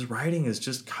his writing is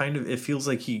just kind of, it feels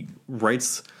like he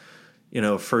writes, you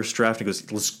know, first draft and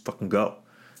goes, let's fucking go.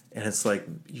 And it's like,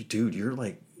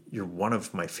 you're one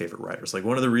of my favorite writers. Like,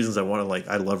 one of the reasons I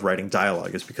love writing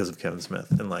dialogue is because of Kevin Smith.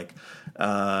 And like,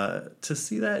 to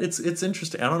see that, it's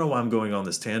interesting. I don't know why I'm going on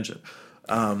this tangent.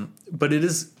 But it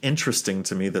is interesting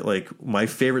to me that like my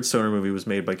favorite stoner movie was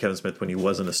made by Kevin Smith when he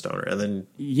wasn't a stoner. And then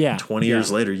 20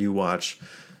 years later, you watch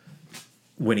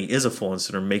when he is a full-on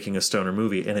stoner making a stoner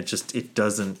movie, and it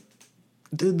doesn't.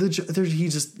 He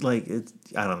just like it.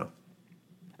 I don't know.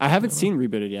 I haven't seen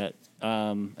Rebooted yet,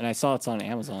 and I saw it's on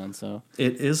Amazon. So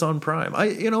it is on Prime.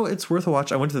 It's worth a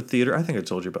watch. I went to the theater. I think I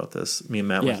told you about this. Me and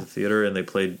Matt went to the theater, and they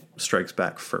played Strikes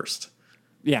Back first.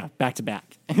 Yeah, back to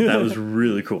back. That was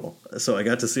really cool. So I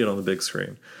got to see it on the big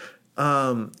screen.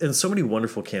 And so many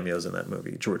wonderful cameos in that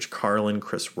movie. George Carlin,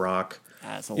 Chris Rock.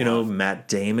 Matt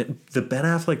Damon. The Ben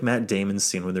Affleck Matt Damon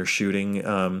scene when they're shooting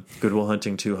Good Will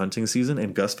Hunting 2 hunting season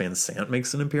and Gus Van Sant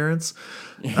makes an appearance.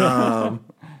 Ben,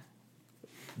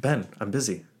 I'm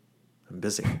busy.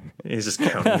 He's just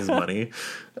counting his money.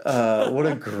 What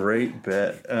a great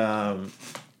bit. And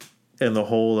the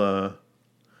whole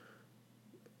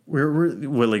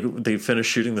we're like they finish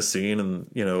shooting the scene, and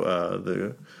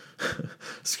the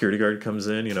security guard comes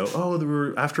in,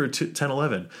 we're after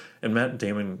 10-11, and Matt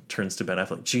Damon turns to Ben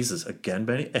Affleck, Jesus, again,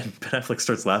 Benny? And Ben Affleck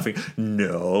starts laughing.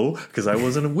 No, because I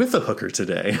wasn't with a hooker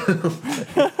today.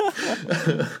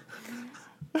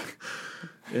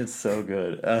 It's so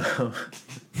good.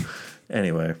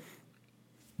 Anyway,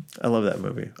 I love that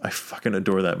movie. I fucking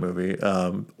adore that movie.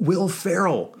 Will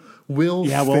Ferrell. Will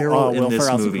Ferrell in this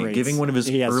movie, giving one of his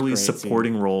early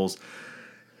supporting roles.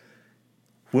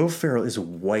 Will Ferrell is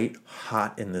white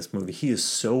hot in this movie. He is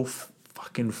so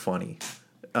fucking funny.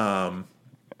 Fucking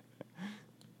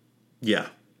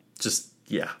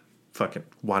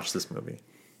watch this movie.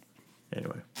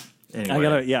 Anyway. I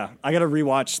gotta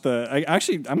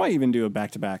rewatch I might even do a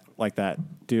back to back like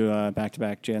that. Do a back to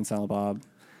back Jay and Silent Bob.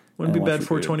 Wouldn't be bad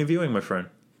 420 viewing, my friend.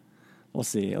 We'll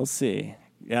see.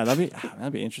 Yeah,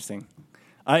 that'd be interesting.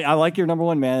 I like your number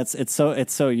one, man. It's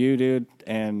so you, dude.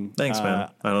 And thanks,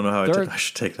 man. I don't know how I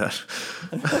should take that.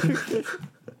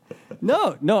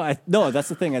 No. That's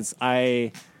the thing. Is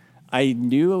I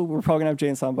knew we're probably gonna have Jay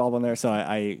and Silent Bob on there, so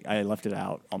I left it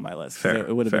out on my list. Fair,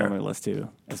 it would have been on my list too,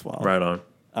 as well. Right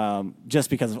on. Just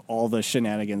because of all the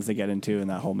shenanigans they get into in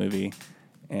that whole movie,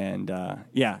 and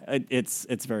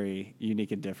it's very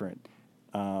unique and different.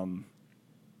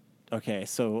 Okay,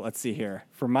 so let's see here.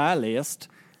 For my list,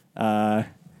 got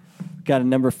a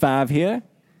number 5 here.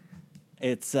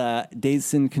 It's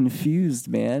Dazed and Confused,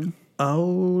 man.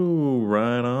 Oh,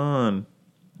 right on.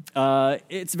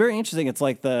 It's very interesting. It's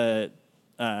like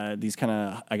these kind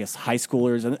of, I guess, high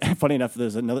schoolers. And funny enough,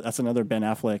 that's another Ben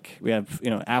Affleck. We have,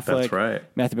 Affleck, that's right.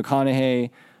 Matthew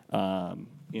McConaughey,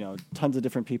 tons of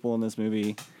different people in this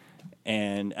movie,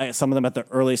 and some of them at the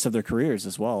earliest of their careers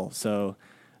as well. So,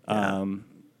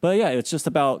 but yeah, it's just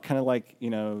about kind of like,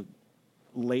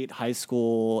 late high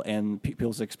school and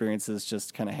people's experiences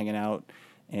just kind of hanging out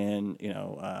and,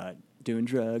 doing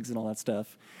drugs and all that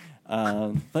stuff.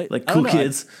 But like cool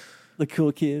kids. The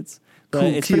cool kids. But Cool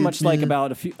it's pretty kids, much like man.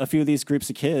 about a few of these groups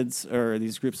of kids or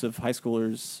these groups of high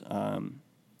schoolers,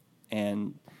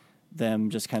 and them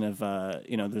just kind of,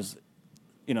 there's,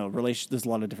 there's a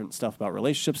lot of different stuff about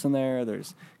relationships in there.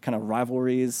 There's kind of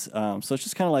rivalries. So it's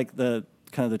just kind of like the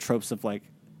tropes of like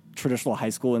traditional high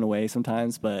school in a way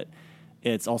sometimes, but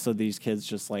it's also these kids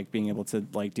just like being able to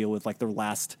like deal with like their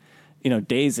last,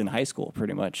 days in high school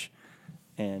pretty much.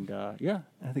 And I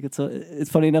think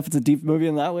it's funny enough. It's a deep movie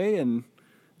in that way, and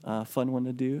fun one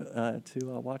to do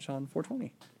to watch on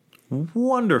 420.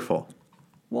 Wonderful.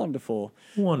 Wonderful.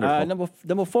 Wonderful.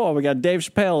 Number 4, we got Dave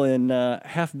Chappelle in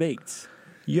Half Baked.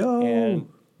 Yo.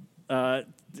 And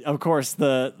of course,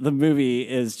 the movie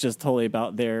is just totally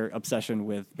about their obsession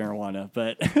with marijuana,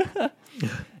 but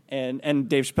and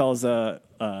Dave Chappelle's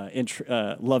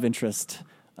love interest,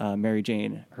 Mary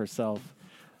Jane herself.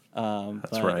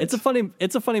 That's right. It's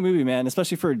a funny movie, man,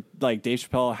 especially for like Dave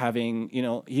Chappelle having,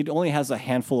 he only has a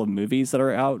handful of movies that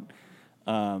are out.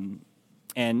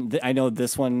 And I know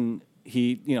this one,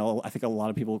 I think a lot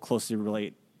of people closely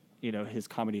relate, his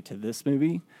comedy to this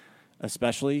movie,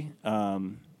 especially.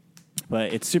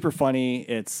 But it's super funny.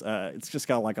 It's just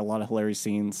got like a lot of hilarious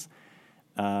scenes.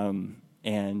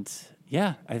 And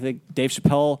yeah, I think Dave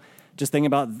Chappelle, just thinking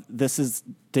about this is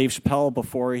Dave Chappelle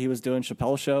before he was doing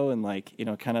Chappelle Show, and like,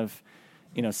 kind of,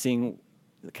 seeing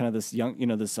kind of this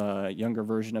younger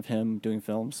version of him doing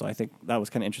films. So I think that was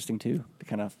kind of interesting too, to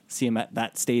kind of see him at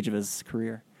that stage of his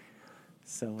career.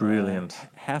 So brilliant.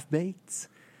 Half Baked.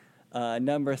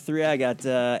 Number 3, I got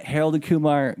Harold and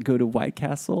Kumar Go to White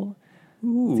Castle.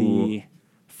 Ooh. The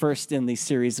first in the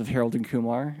series of Harold and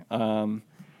Kumar.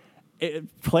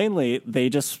 Plainly,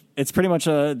 it's pretty much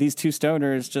these two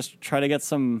stoners just try to get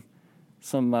some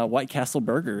White Castle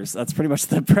burgers. That's pretty much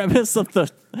the premise of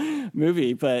the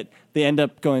movie, but they end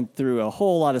up going through a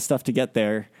whole lot of stuff to get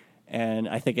there. And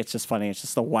I think it's just funny. It's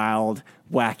just a wild,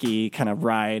 wacky kind of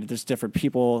ride. There's different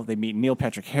people. They meet Neil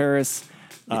Patrick Harris.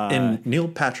 And Neil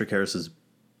Patrick Harris is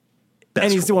best.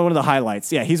 And he's one of the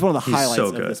highlights. Yeah, he's one of the highlights so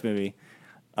of good. this movie.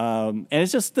 And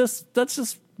it's just that's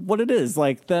just what it is.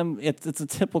 Like them, it's a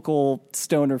typical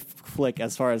stoner flick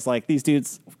as far as like these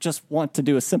dudes just want to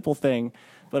do a simple thing,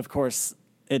 but of course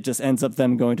it just ends up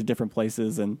them going to different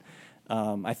places. And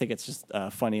I think it's just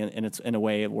funny, and it's in a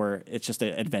way where it's just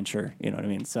an adventure. You know what I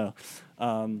mean? So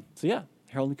yeah,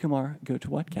 Harold and Kumar Go to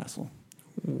White Castle.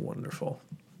 Wonderful.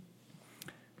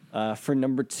 For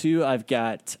number 2, I've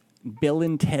got Bill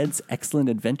and Ted's Excellent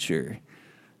Adventure.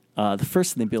 The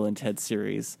first in the Bill and Ted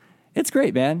series. It's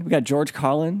great, man. We got George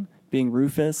Carlin being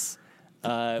Rufus.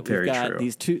 Very we've got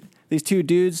true. these two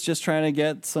dudes just trying to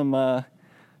get some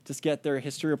just get their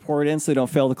history report in so they don't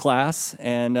fail the class,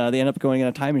 and they end up going in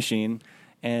a time machine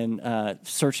and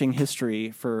searching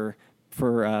history for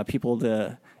people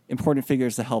important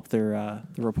figures to help their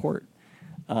the report.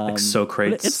 Like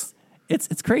Socrates.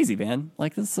 It's crazy, man.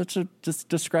 Like this is such a just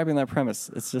describing that premise.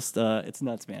 It's just it's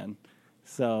nuts, man.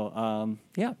 So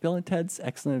yeah, Bill and Ted's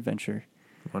Excellent Adventure.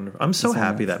 Wonderful. I'm so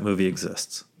happy that movie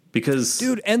exists because,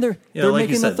 dude, and they're like making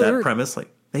you said, the third, that premise, like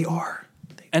they are.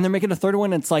 And they're making a third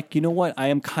one. And it's like, you know what? I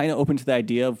am kind of open to the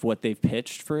idea of what they've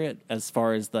pitched for it. As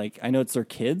far as like, I know it's their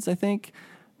kids, I think,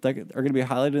 that are going to be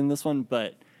highlighted in this one,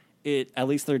 but at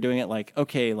least they're doing it like,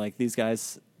 okay, like these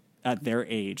guys at their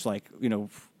age, like,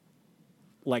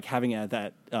 like having at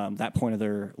that point of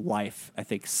their life, I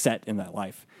think set in that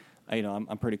life.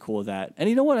 I'm pretty cool with that. And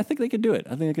you know what? I think they could do it.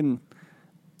 I think they can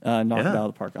knock it out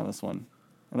of the park on this one.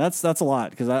 And that's a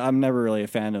lot, because I'm never really a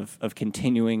fan of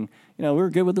continuing. We were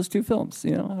good with those 2 films. I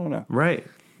don't know. Right.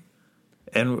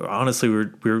 And honestly,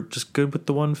 we're just good with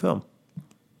the one film.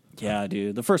 Yeah,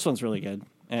 dude. The first one's really good.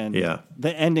 And yeah,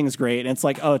 the ending's great. And it's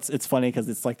like, it's funny because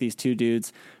it's like these 2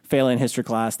 dudes failing history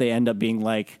class. They end up being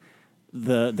like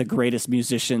the greatest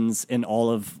musicians in all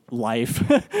of life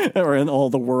or in all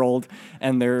the world,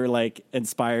 and they're like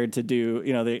inspired to do,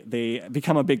 they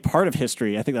become a big part of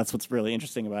history. I think that's what's really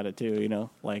interesting about it too,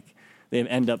 like they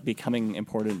end up becoming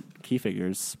important key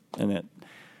figures in it.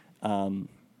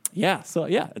 So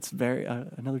it's very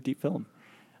another deep film.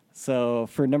 So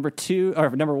for number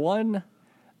 1,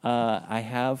 I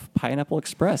have Pineapple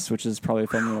Express, which is probably a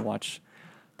film I'm going to watch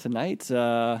tonight.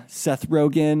 Seth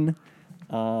Rogen,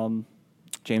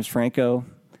 James Franco.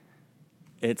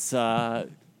 It's got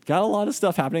a lot of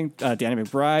stuff happening. Danny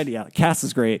McBride. Yeah, the cast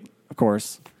is great, of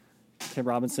course. Tim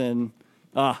Robinson.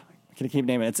 I can keep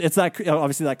naming it. It's that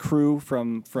obviously that crew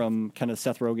from kind of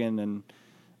Seth Rogen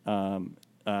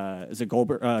is it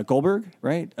Goldberg? Goldberg,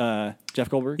 right? Jeff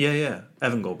Goldberg. Yeah.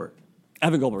 Evan Goldberg.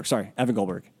 Evan Goldberg. Sorry, Evan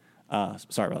Goldberg.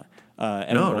 Sorry about that.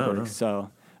 Evan Goldberg. No.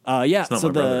 So yeah. It's not so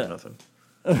my brother or nothing.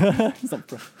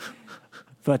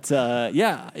 But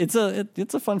it's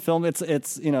a fun film. It's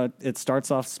it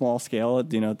starts off small scale.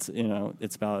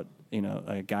 It's about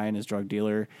a guy and his drug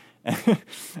dealer, and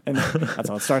that's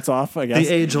how it starts off. I guess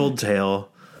the age-old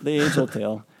tale.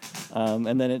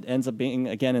 And then it ends up being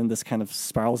again in this kind of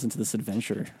spirals into this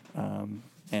adventure,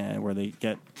 and where they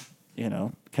get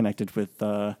connected with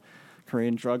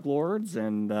Korean drug lords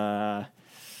and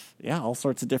all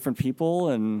sorts of different people,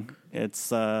 and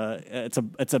it's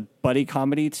a buddy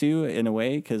comedy too in a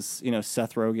way because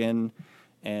Seth Rogen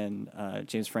and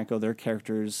James Franco, their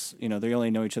characters, they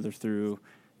only know each other through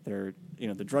their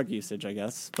the drug usage, I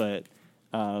guess, but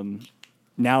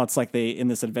now it's like in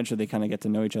this adventure they kind of get to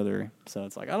know each other. So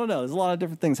it's like I don't know, there's a lot of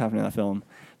different things happening in that film,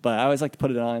 but I always like to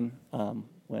put it on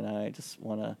when I just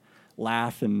want to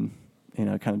laugh and kind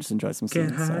of just enjoy some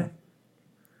scenes. So.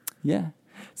 Yeah.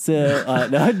 So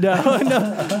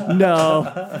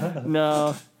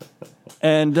no.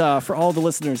 And for all the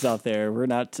listeners out there, we're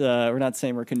not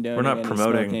saying we're condoning. We're not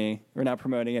promoting. Smoking. We're not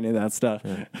promoting any of that stuff.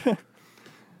 Yeah.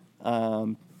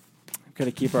 Got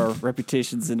to keep our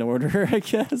reputations in order, I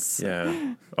guess.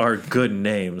 Yeah, our good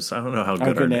names. I don't know how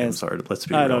good our names are. Let's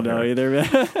be real. I don't know here.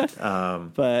 either.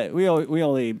 But we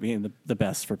only mean the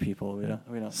best for people.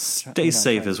 We don't. Stay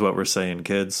safe is what we're saying,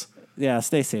 kids. Yeah,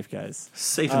 stay safe, guys.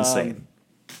 Safe and sane.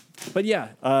 But yeah,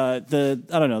 I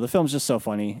don't know. The film's just so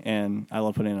funny, and I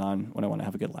love putting it on when I want to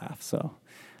have a good laugh. So,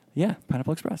 yeah,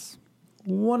 Pineapple Express.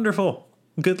 Wonderful.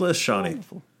 Good list, Shawnee.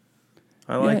 Wonderful.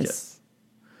 I like it.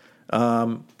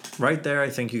 Right there, I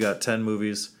think you got 10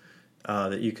 movies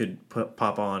that you could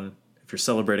pop on if you're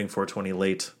celebrating 420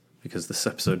 late, because this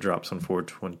episode drops on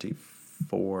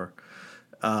 424.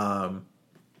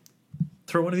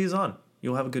 Throw one of these on.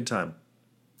 You'll have a good time.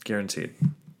 Guaranteed.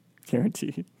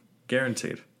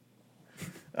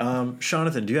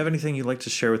 Jonathan, do you have anything you'd like to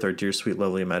share with our dear, sweet,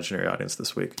 lovely imaginary audience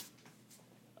this week?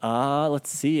 Let's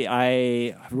see.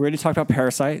 I already talked about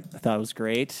Parasite. I thought it was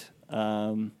great.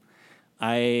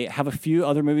 I have a few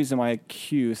other movies in my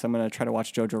queue, so I'm going to try to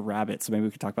watch Jojo Rabbit, so maybe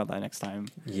we can talk about that next time.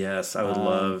 Yes, I would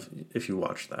love if you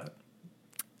watched that.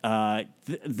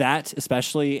 That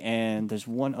especially, and there's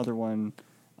one other one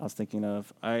I was thinking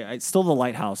of. I still The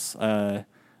Lighthouse.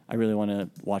 I really want to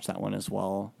watch that one as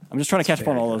well. I'm just trying to catch up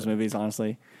on all those movies,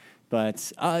 honestly.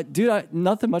 But, dude,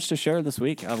 nothing much to share this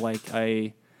week. I'm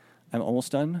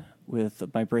almost done with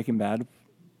my Breaking Bad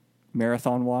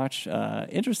marathon watch.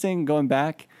 Interesting going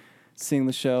back, seeing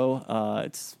the show.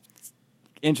 It's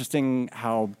interesting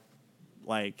how,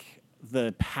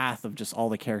 the path of just all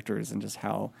the characters and just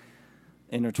how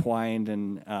intertwined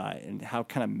and how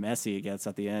kind of messy it gets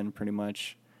at the end, pretty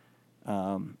much.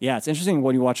 It's interesting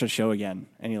when you watch a show again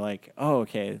and you're like, oh,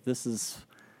 okay, this is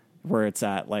where it's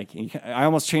at. I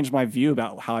almost changed my view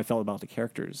about how I felt about the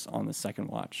characters on the second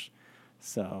watch.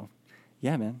 So,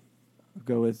 yeah, man, I'll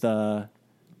go with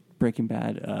Breaking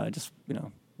Bad. Just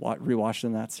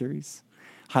rewatching that series.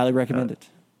 Highly recommend it.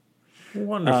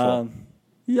 Wonderful.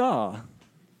 Yeah.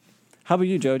 How about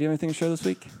you, Joe? Do you have anything to share this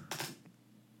week?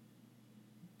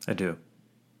 I do.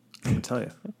 I can tell you.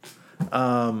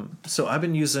 So I've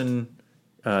been using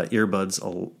earbuds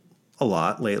a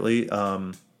lot lately.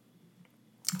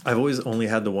 I've always only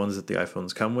had the ones that the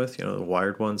iPhones come with, the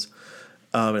wired ones.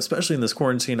 Especially in this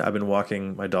quarantine, I've been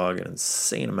walking my dog an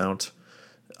insane amount.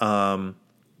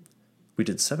 We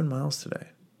did 7 miles today.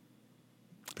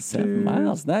 7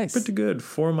 miles, nice. Pretty good.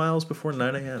 4 miles before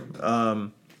 9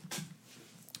 a.m.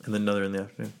 And then another in the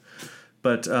afternoon.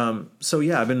 But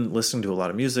I've been listening to a lot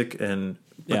of music,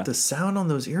 but the sound on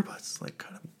those earbuds is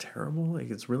kind of terrible.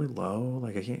 It's really low.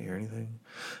 I can't hear anything.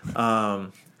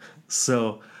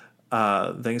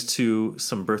 Thanks to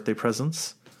some birthday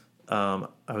presents, I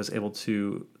was able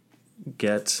to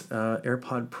get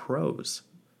AirPod Pros.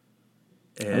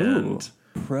 And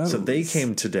Pros. So they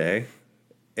came today,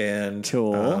 and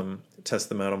cool. Test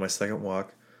them out on my second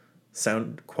walk.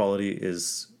 Sound quality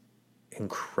is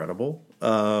incredible.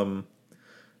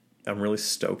 I'm really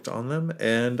stoked on them,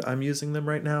 and I'm using them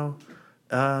right now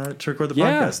to record the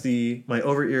podcast. My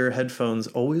over-ear headphones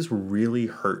always really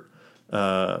hurt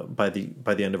by the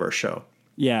end of our show.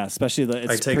 Yeah, especially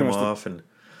I take them off and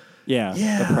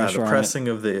the pressing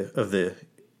of the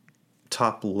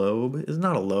top lobe is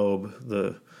not a lobe,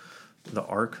 the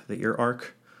arc, the ear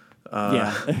arc.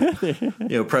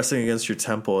 Pressing against your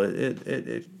temple.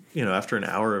 It after an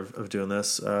hour of doing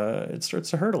this, it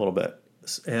starts to hurt a little bit,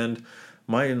 and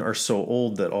mine are so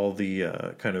old that all the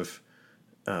kind of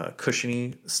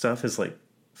cushiony stuff is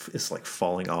is like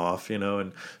falling off, you know.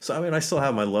 And so, I mean, I still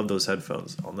have them. I love those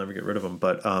headphones. I'll never get rid of them.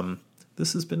 But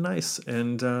this has been nice.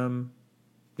 And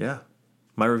yeah,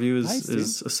 my review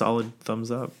is a solid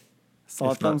thumbs up.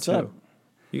 Solid thumbs up.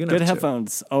 You can Good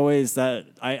headphones. Always that.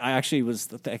 I actually was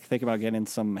thinking about getting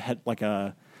some like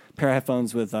a pair of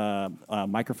headphones with a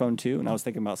microphone too, and I was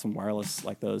thinking about some wireless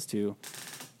like those too.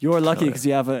 You're lucky because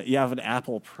you have an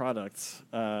Apple product.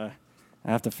 I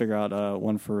have to figure out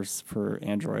one for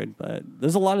Android, but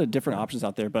there's a lot of different options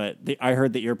out there. But I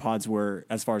heard the earpods were,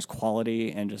 as far as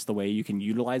quality and just the way you can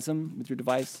utilize them with your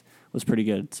device, was pretty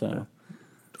good. So,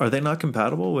 are they not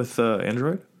compatible with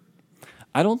Android?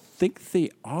 I don't think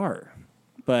they are,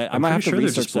 but I might have to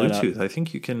research that. They're just Bluetooth. I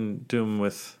think you can do them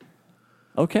with.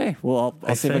 Okay, well,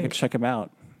 I'll see if I can check them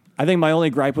out. I think my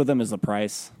only gripe with them is the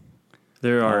price.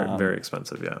 They are very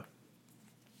expensive, yeah.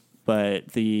 But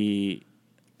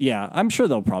I'm sure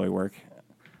they'll probably work.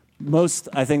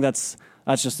 I think that's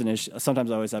just an issue.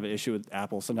 Sometimes I always have an issue with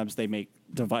Apple. Sometimes they make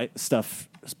stuff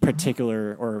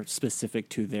particular or specific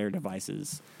to their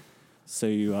devices. So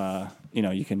you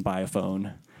can buy a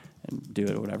phone and do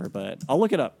it or whatever. But I'll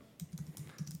look it up.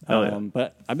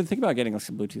 But I've been thinking about getting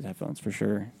some Bluetooth headphones for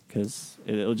sure because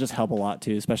it'll just help a lot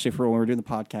too, especially for when we're doing the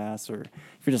podcast or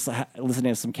if you're just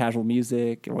listening to some casual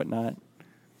music or whatnot.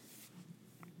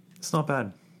 It's not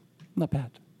bad. Not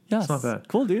bad. Yeah, it's not bad.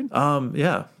 Cool, dude.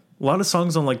 Yeah, a lot of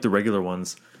songs on like the regular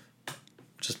ones,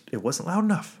 just it wasn't loud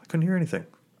enough. I couldn't hear anything.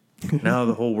 Now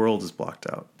the whole world is blocked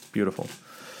out. Beautiful.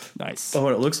 Nice. Oh,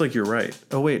 and it looks like you're right.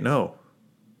 Oh wait, no.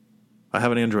 I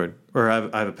have an Android, or I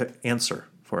have an answer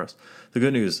for us. The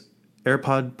good news: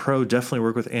 AirPod Pro definitely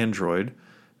work with Android.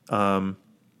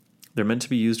 They're meant to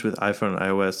be used with iPhone and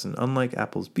iOS, and unlike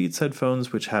Apple's Beats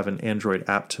headphones, which have an Android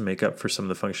app to make up for some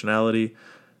of the functionality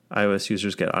iOS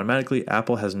users get automatically,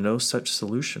 Apple has no such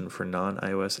solution for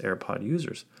non-iOS AirPod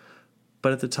users.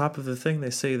 But at the top of the thing, they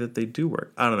say that they do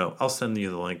work. I don't know. I'll send you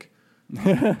the link.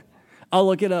 I'll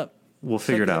look it up. We'll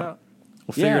figure it out.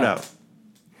 We'll figure it out.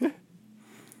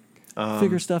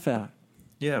 Figure stuff out.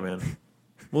 Yeah, man.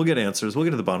 We'll get answers. We'll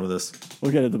get to the bottom of this.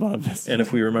 And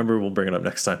if we remember, we'll bring it up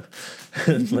next time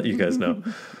and let you guys know.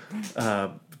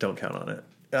 Don't count on it.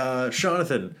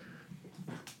 Jonathan.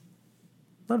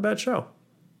 Not a bad show.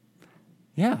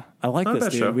 Yeah, I like this,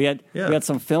 dude. Show. We had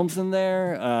some films in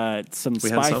there, some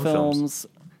spy films,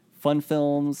 fun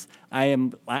films.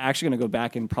 I'm actually going to go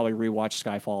back and probably rewatch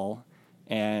Skyfall,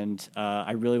 and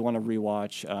I really want to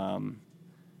rewatch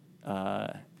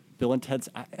Bill and Ted's.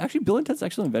 Actually, Bill and Ted's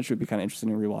Excellent Adventure would be kind of interesting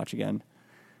to rewatch again.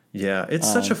 Yeah, it's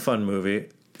such a fun movie.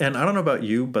 And I don't know about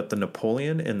you, but the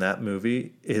Napoleon in that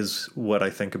movie is what I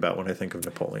think about when I think of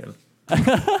Napoleon.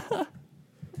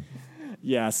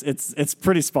 Yes, it's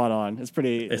pretty spot on. It's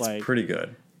pretty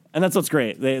good, and that's what's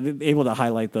great. They're able to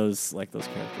highlight those characters.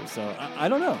 So I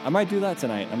don't know. I might do that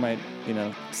tonight. I might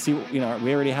see. We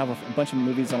already have a bunch of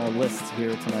movies on our list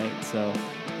here tonight, so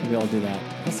maybe I'll do that.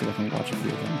 I'll see if I can watch a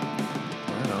few of them.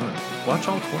 Right on. Watch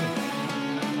all 20.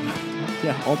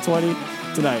 Yeah, all 20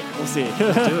 tonight. We'll see.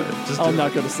 Just do it. I'll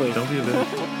not go to sleep. Don't be a bitch.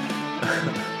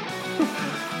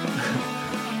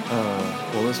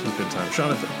 Well, this was a good time,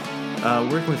 Jonathan.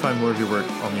 Where can we find more of your work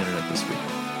on the internet this week?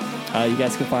 You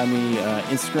guys can find me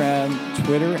Instagram,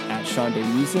 Twitter at Sean Day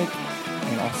Music,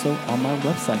 and also on my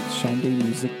website,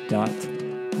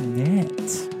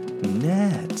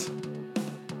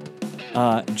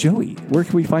 seandaymusic.net. Joey, where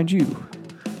can we find you?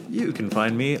 You can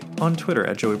find me on Twitter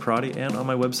at Joey Prati and on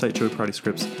my website,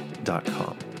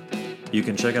 joeypratiscripts.com. You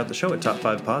can check out the show at Top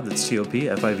 5 Pod, that's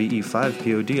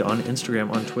TOP5VE5POD, on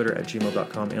Instagram, on Twitter at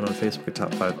gmail.com, and on Facebook at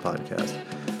Top 5 Podcast.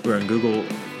 We're on Google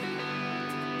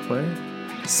Play,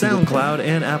 SoundCloud,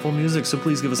 and Apple Music, so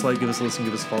please give us a like, give us a listen,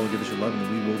 give us a follow, give us your love,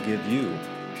 and we will give you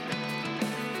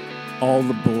all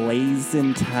the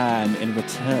blazing time in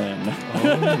return.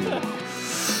 Oh.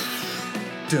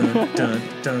 Dun, dun,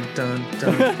 dun, dun,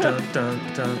 dun, dun, dun, dun,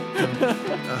 dun.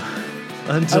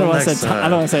 Until next time. I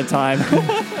don't want to say time.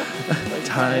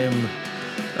 Time.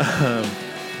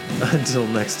 Until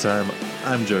next time,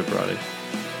 I'm Joey Prati.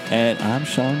 And I'm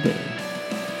Sean Day.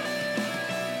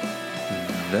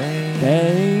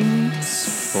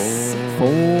 Thanks for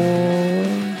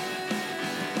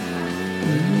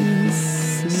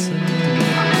listening.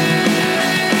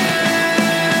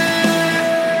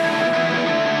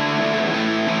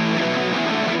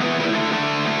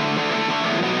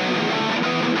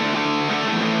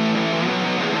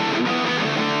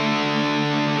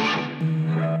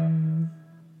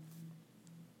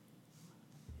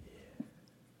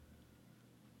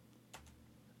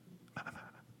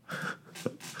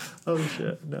 Oh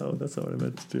shit, no, that's not what I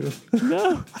meant to do.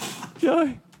 No,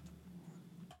 Joey.